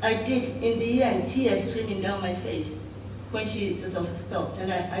I did, in the end, tears streaming down my face when she sort of stopped,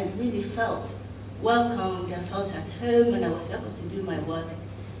 and I really felt welcomed, I felt at home, and I was able to do my work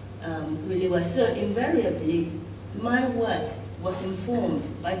really well. So invariably, my work was informed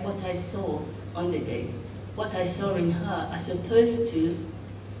by what I saw on the day, what I saw in her, as opposed to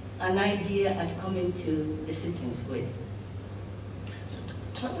an idea I'd come into the sittings with. So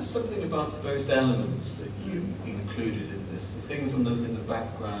tell us something about those elements that you included in this, the things in the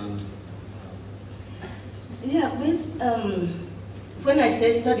background. Yeah, with when I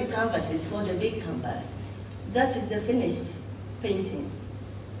say study canvases for the big canvas, that is the finished painting,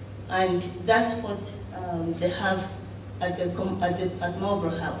 and that's what they have at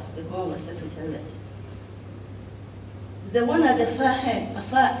Marlborough House, the Commonwealth Secretariat. The one at the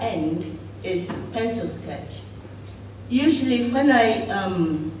far end is pencil sketch. Usually when I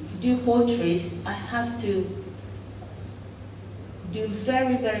do portraits, I have to do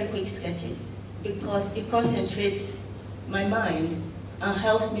very, very quick sketches because it concentrates my mind and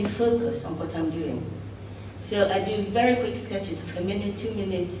helps me focus on what I'm doing. So I do very quick sketches of 1 minute, 2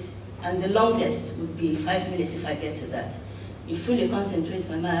 minutes, and the longest would be 5 minutes if I get to that. It fully concentrates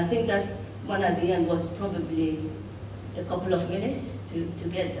my mind. I think that one at the end was probably a couple of minutes to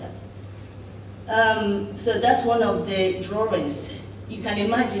get that. So that's one of the drawings. You can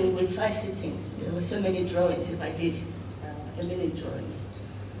imagine with 5 sittings, there were so many drawings if I did a minute drawings.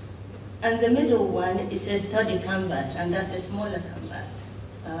 And the middle one is a study canvas, and that's a smaller canvas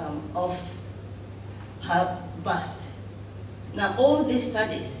of her bust. Now all these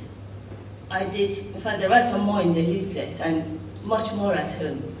studies I did, in fact there are some more in the leaflets and much more at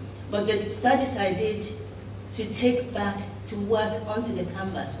home, but the studies I did to take back to work onto the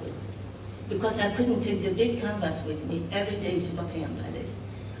canvas with, because I couldn't take the big canvas with me every day to Buckingham Palace.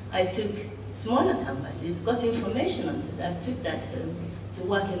 I took smaller canvases, got information onto that, took that home to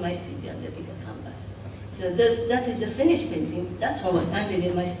work in my studio on the bigger canvas. So that is the finished painting. That one was standing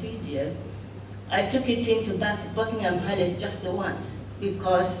in my studio. I took it into Buckingham Palace just the once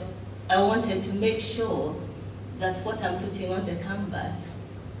because I wanted to make sure that what I'm putting on the canvas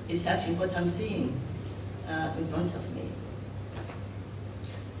is actually what I'm seeing in front of me.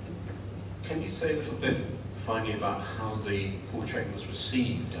 Can you say a little bit finally about how the portrait was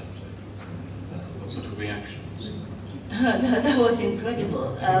received after? What sort of reactions? That was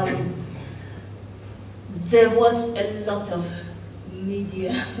incredible. There was a lot of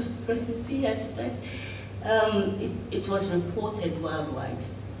media frenzy, I expect. It was reported worldwide.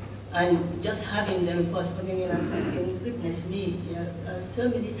 And just having the reports coming in and thinking, goodness me, so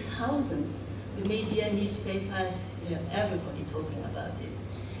many thousands, the media, newspapers, everybody talking about it.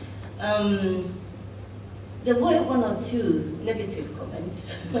 There were 1 or 2 negative comments.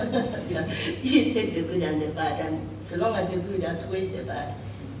 You take the good and the bad, and so long as the good outweighs the bad,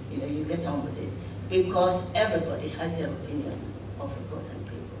 you get on with it. Because everybody has their opinion of important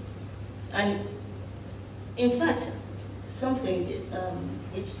people. And in fact, something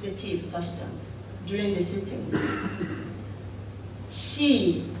which the chief touched on during the sittings,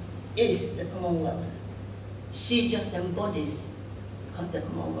 she is the Commonwealth. She just embodies the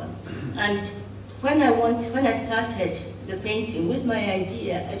Commonwealth. And when I started the painting with my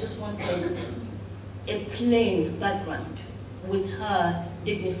idea, I just wanted a plain background with her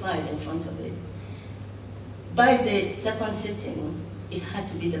dignified in front of it. By the second sitting, it had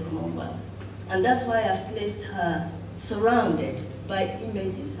to be the Commonwealth. And that's why I've placed her surrounded by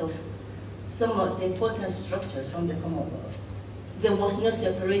images of some of the important structures from the Commonwealth. There was no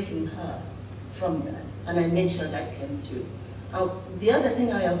separating her from that, and I made sure that came through. The other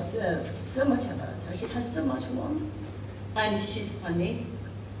thing I observed so much about her, she has so much warmth, and she's funny,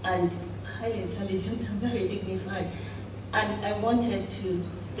 and highly intelligent, and very dignified. And I wanted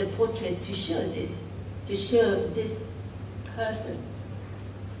the portrait to show this person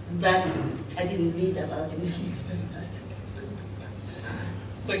that I didn't read about in the newspapers.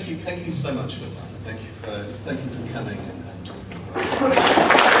 Thank you so much for that. Thank you for coming and talking about it.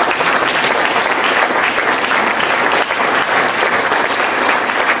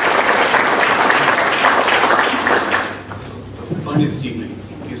 Finally this evening,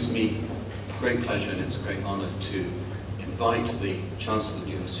 it gives me great pleasure and it's a great honour to invite the Chancellor of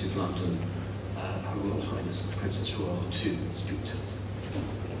the University of London, Her Royal Highness the Princess Royal, to speak to us.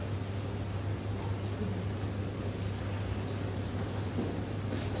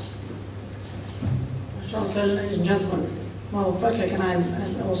 Chancellor, ladies and gentlemen, well, firstly, can I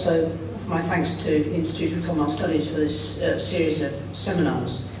also offer my thanks to the Institute of Commonwealth Studies for this series of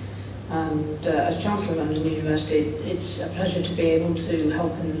seminars. And as Chancellor of London University, it's a pleasure to be able to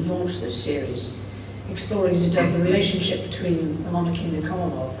help and launch this series. exploring as it does the relationship between the monarchy and the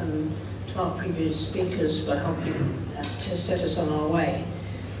Commonwealth, and to our previous speakers for helping to set us on our way.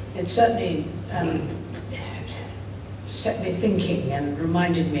 It certainly set me thinking and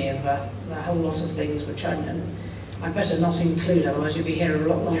reminded me of a whole lot of things which I better not include, otherwise you'll be here a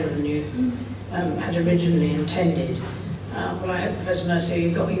lot longer than you had originally intended. But I hope, Professor Mercer,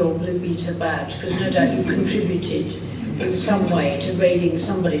 you got your Blue Beater badge, because no doubt you contributed in some way to raiding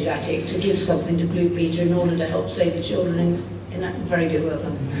somebody's attic to give something to Blue Peter in order to help save the children in that very good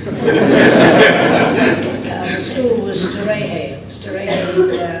welcome. The school was Sterehe.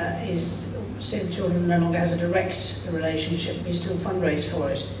 Sterehe is, Save the Children no longer has a direct relationship, we still fundraise for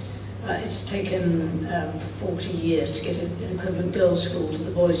it. It's taken 40 years to get an equivalent girls' school to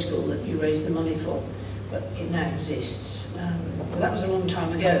the boys' school that you raise the money for, but it now exists. So that was a long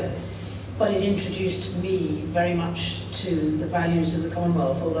time ago. But it introduced me very much to the values of the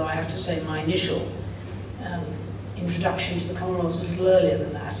Commonwealth, although I have to say my initial introduction to the Commonwealth was a little earlier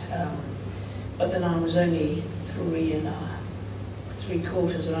than that. But then I was only 3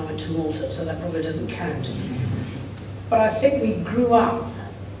 3/4 and I went to Malta, so that probably doesn't count. But I think we grew up,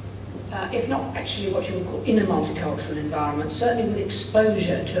 if not actually what you would call in a multicultural environment, certainly with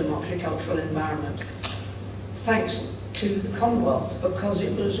exposure to a multicultural environment, thanks to the Commonwealth, because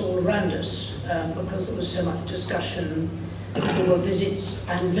it was all around us, because there was so much discussion, there were visits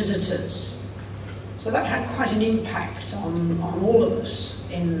and visitors. So that had quite an impact on all of us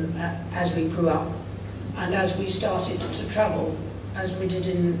as we grew up and as we started to travel, as we did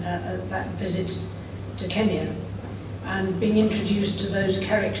in that visit to Kenya, and being introduced to those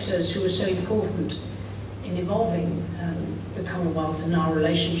characters who were so important in evolving the Commonwealth and our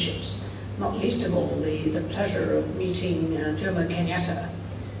relationships. Not least of all, the pleasure of meeting Jomo Kenyatta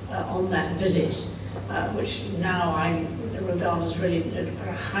on that visit, which now I regard as really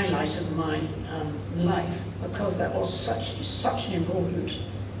a highlight of my life, because that was such an important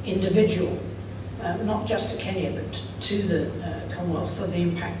individual, not just to Kenya, but to the Commonwealth, for the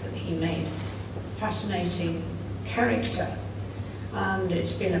impact that he made. Fascinating character, and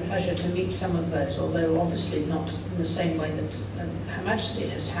it's been a pleasure to meet some of those, although obviously not in the same way that Her Majesty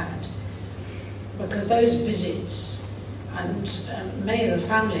has had. Because those visits, and many of the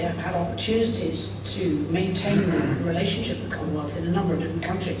family have had opportunities to maintain a relationship with the Commonwealth in a number of different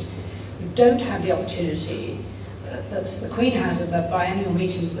countries. You don't have the opportunity that the Queen has at the biannual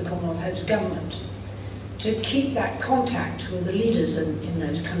meetings of the Commonwealth Heads of Government to keep that contact with the leaders in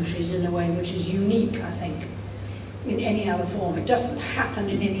those countries in a way which is unique, I think, in any other form. It doesn't happen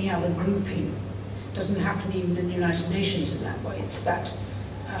in any other grouping. It doesn't happen even in the United Nations in that way. It's that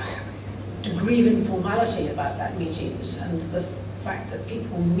degree of informality about that meetings, and the fact that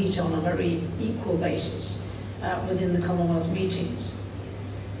people meet on a very equal basis within the Commonwealth meetings.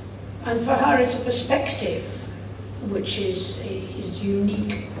 And for her, it's a perspective which is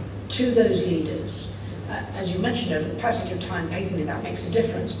unique to those leaders. As you mentioned, over the passage of time, patently that makes a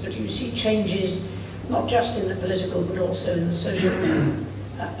difference, but you see changes not just in the political but also in the social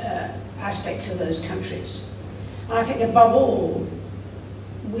aspects of those countries. And I think above all,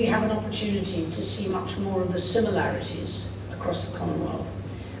 we have an opportunity to see much more of the similarities across the Commonwealth,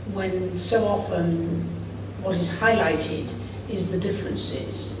 when so often what is highlighted is the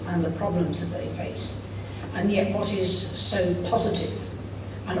differences and the problems that they face. And yet what is so positive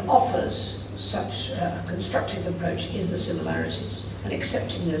and offers such a constructive approach is the similarities, and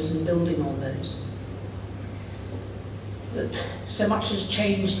accepting those and building on those. So much has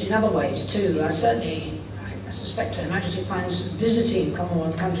changed in other ways too. I suspect Her Majesty finds visiting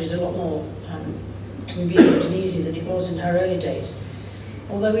Commonwealth countries a lot more convenient and easy than it was in her early days.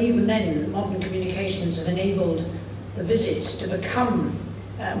 Although even then, modern communications have enabled the visits to become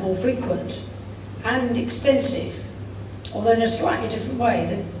more frequent and extensive, although in a slightly different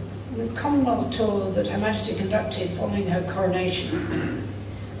way. The Commonwealth tour that Her Majesty conducted following her coronation,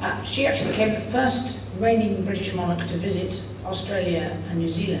 she actually became the first reigning British monarch to visit Australia and New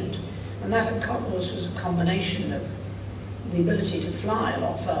Zealand. And that, of course, was a combination of the ability to fly a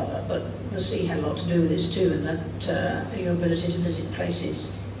lot further, but the sea had a lot to do with this too, and that your ability to visit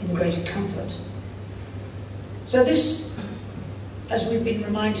places in greater comfort. So this, as we've been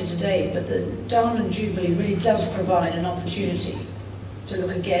reminded today, but the Diamond Jubilee really does provide an opportunity to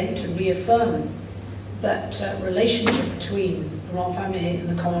look again, to reaffirm that relationship between the royal family and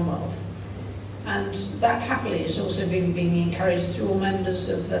the Commonwealth. And that happily has also been being encouraged through all members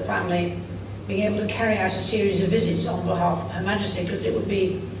of the family being able to carry out a series of visits on behalf of Her Majesty, because it would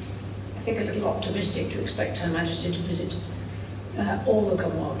be, I think, a little optimistic to expect Her Majesty to visit all the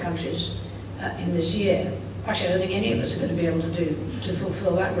Commonwealth countries in this year. Actually, I don't think any of us are going to be able to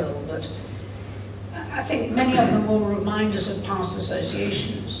fulfil that role, but I think many of them will remind us of past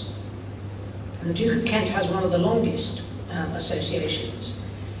associations. And the Duke of Kent has one of the longest associations,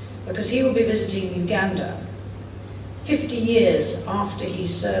 because he will be visiting Uganda 50 years after he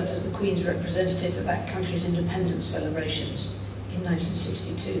served as the Queen's representative at that country's independence celebrations in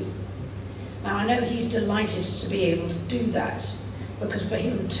 1962. Now, I know he's delighted to be able to do that, because for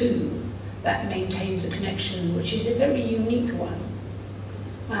him too, that maintains a connection which is a very unique one.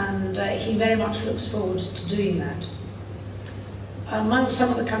 And he very much looks forward to doing that. Among some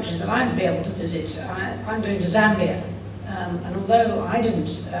of the countries that I'd be able to visit, I'm going to Zambia. And although I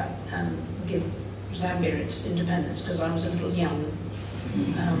didn't give Zambia its independence because I was a little young,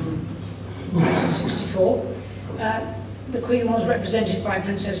 1964, the Queen was represented by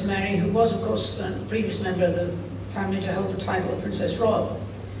Princess Mary, who was, of course, a previous member of the family to hold the title of Princess Royal.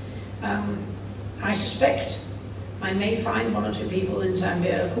 I suspect I may find one or two people in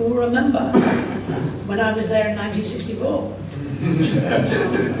Zambia who will remember when I was there in 1964.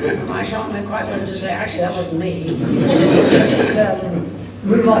 I shan't know quite whether to say, actually, that wasn't me. Just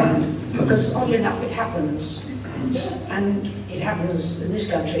move on, because oddly enough, it happens. And it happens in this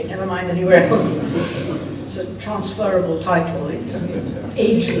country, never mind anywhere else. It's a transferable title, it's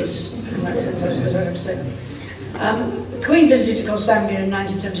ageless in that sense, I suppose I have to say. The Queen visited, of course, Zambia in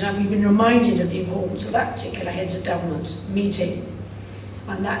 1979. We've been reminded of the importance of that particular heads of government meeting,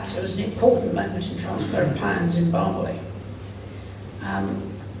 and that was an important moment in transfer of power in Zimbabwe.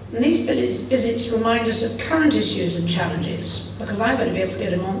 And these visits remind us of current issues and challenges, because I'm going to be able to go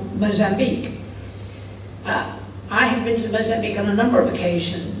to Mozambique. I have been to Mozambique on a number of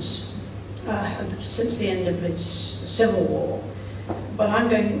occasions since the end of its civil war, but I'm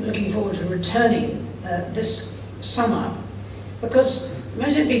looking forward to returning this summer, because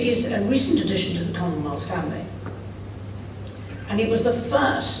Mozambique is a recent addition to the Commonwealth family, and it was the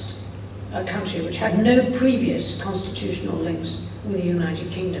first country which had no previous constitutional links with the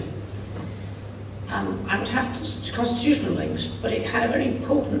United Kingdom. I would have constitutional links, but it had a very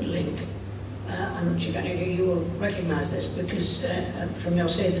important link, and you will recognise this because from your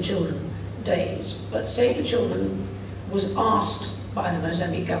Save the Children days, but Save the Children was asked by the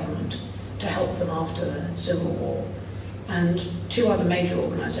Mozambique government to help them after the Civil War, and two other major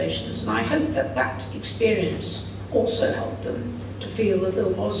organisations. And I hope that that experience also helped them to feel that there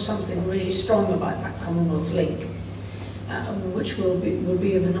was something really strong about that Commonwealth link, which will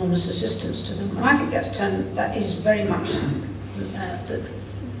be of enormous assistance to them. And I think that is very much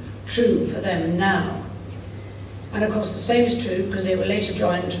true for them now. And of course the same is true because they were later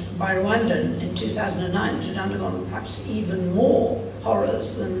joined by Rwanda in 2009, which had undergone perhaps even more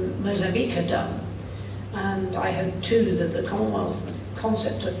horrors than Mozambique had done. And I hope too that the Commonwealth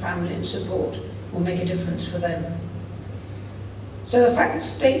concept of family and support will make a difference for them. So the fact that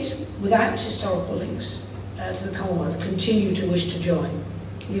states without historical links to the Commonwealth continue to wish to join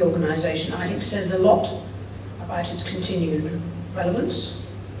the organisation, I think says a lot about its continued relevance,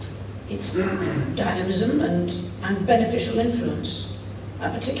 its dynamism and beneficial influence,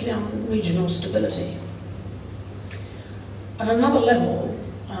 particularly on regional stability. At another level,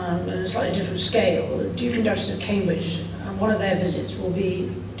 and a slightly different scale, the Duke and Duchess of Cambridge, one of their visits will be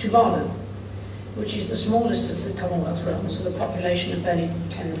Tuvalu, which is the smallest of the Commonwealth realms with a population of barely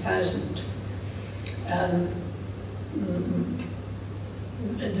 10,000. At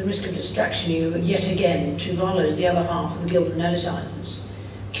the risk of distraction you, yet again, Tuvalu is the other half of the Gilbert and Ellice Islands.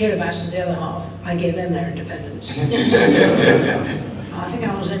 Kiribati is the other half. I gave them their independence. I think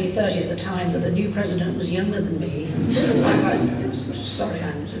I was only 30 at the time, but the new president was younger than me. Sorry,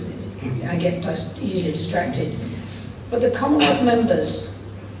 I get easily distracted. But the Commonwealth members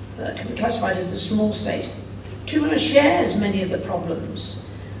can be classified as the small states. Tuvalu shares many of the problems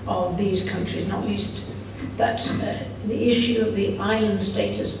of these countries, not least that the issue of the island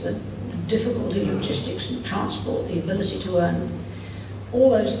status, the difficulty of logistics and transport, the ability to earn, all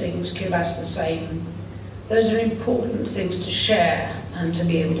those things, Kiribati the same. Those are important things to share and to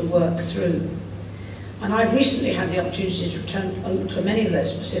be able to work through. And I've recently had the opportunity to return to many of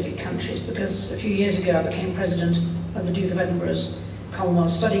those specific countries because a few years ago I became president of the Duke of Edinburgh's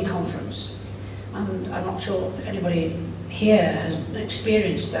Commonwealth Study Conference. And I'm not sure if anybody here has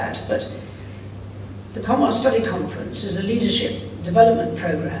experienced that, but the Commonwealth Study Conference is a leadership development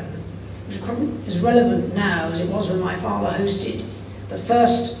programme which is probably as relevant now as it was when my father hosted the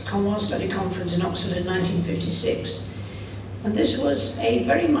first Commonwealth Study Conference in Oxford in 1956. And this was a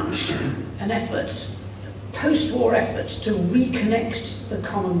very much an effort, post-war effort, to reconnect the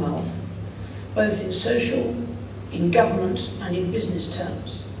Commonwealth, both in social, in government and in business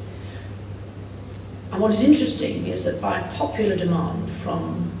terms. And what is interesting is that by popular demand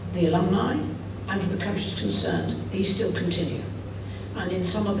from the alumni, and for the countries concerned, these still continue. And in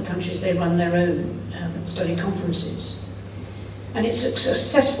some of the countries, they run their own study conferences. And it's a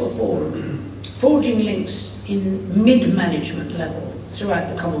successful forum, forging links in mid-management level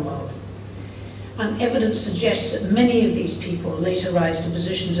throughout the Commonwealth. And evidence suggests that many of these people later rise to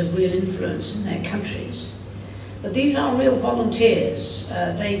positions of real influence in their countries. But these are real volunteers.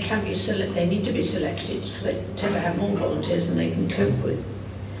 They need to be selected because they tend to have more volunteers than they can cope with.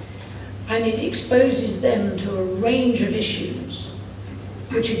 And it exposes them to a range of issues,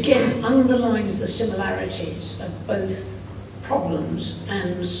 which again underlines the similarities of both problems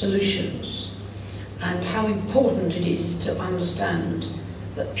and solutions, and how important it is to understand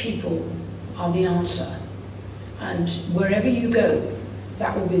that people are the answer. And wherever you go,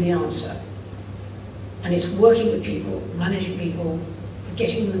 that will be the answer. And it's working with people, managing people,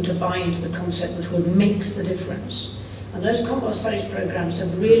 getting them to buy into the concept which will makes the difference. And those Commonwealth Studies programs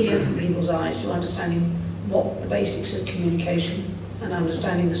have really opened people's eyes to understanding what the basics of communication and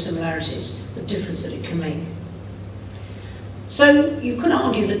understanding the similarities, the difference that it can make. So you could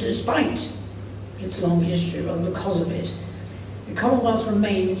argue that despite its long history, or because of it, the Commonwealth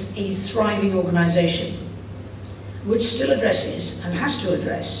remains a thriving organisation which still addresses and has to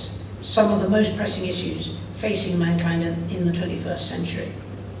address some of the most pressing issues facing mankind in the 21st century.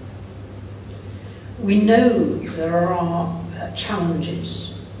 We know there are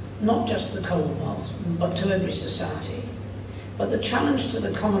challenges, not just to the Commonwealth, but to every society. But the challenge to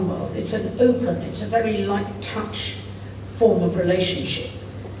the Commonwealth, it's an open, it's a very light touch form of relationship.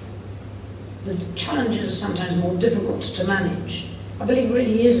 The challenges are sometimes more difficult to manage. I believe it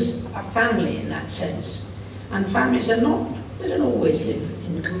really is a family in that sense. And families are not, they don't always live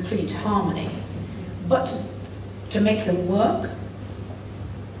in complete harmony. But to make them work,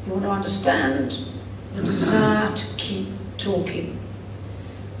 you want to understand the desire to keep talking.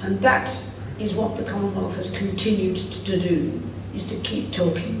 And that is what the Commonwealth has continued to do, is to keep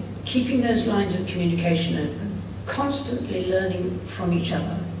talking, keeping those lines of communication open, constantly learning from each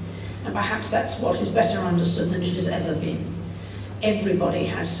other. And perhaps that's what is better understood than it has ever been. Everybody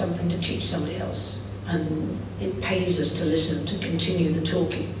has something to teach somebody else, and it pays us to listen, to continue the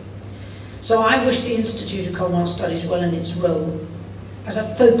talking. So I wish the Institute of Commonwealth Studies well in its role as a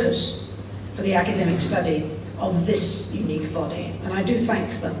focus for the academic study of this unique body. And I do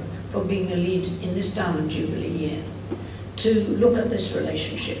thank them for being the lead in this Diamond Jubilee year to look at this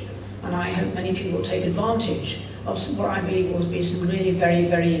relationship. And I hope many people will take advantage of what I believe will be some really very,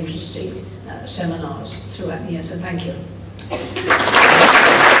 very interesting seminars throughout the year. So thank you.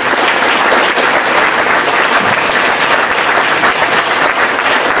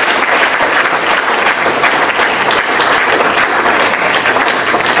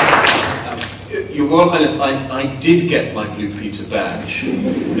 Your Royal Highness, I did get my Blue Peter badge,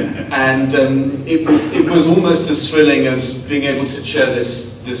 and it was almost as thrilling as being able to chair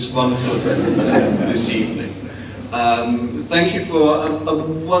this wonderful event this evening. Thank you for a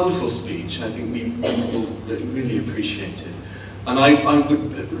wonderful speech. I think we will really appreciate it. And I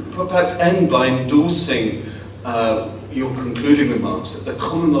would perhaps end by endorsing your concluding remarks that the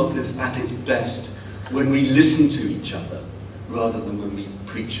Commonwealth is at its best when we listen to each other rather than when we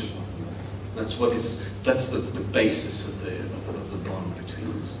preach at one another. That's the basis of the bond between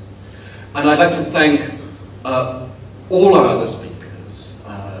us. And I'd like to thank all our other speakers,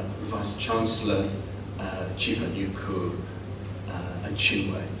 Vice Chancellor, Chief Anyaoku, and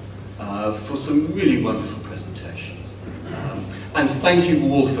Chinwe, for some really wonderful presentations. And thank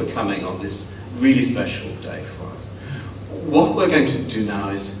you all for coming on this really special day for us. What we're going to do now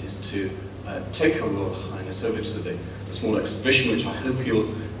is to take Her Royal Highness over to the small exhibition, which I hope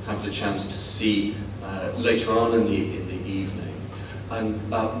you'll have the chance to see later on in the evening. And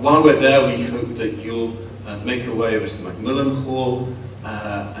while we're there, we hope that you'll make your way over to Macmillan Hall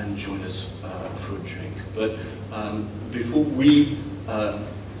and join us for a drink. But before we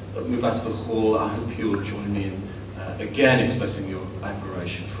move out to the hall, I hope you'll join me in again expressing your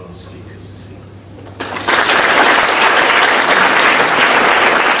admiration for our speakers this evening.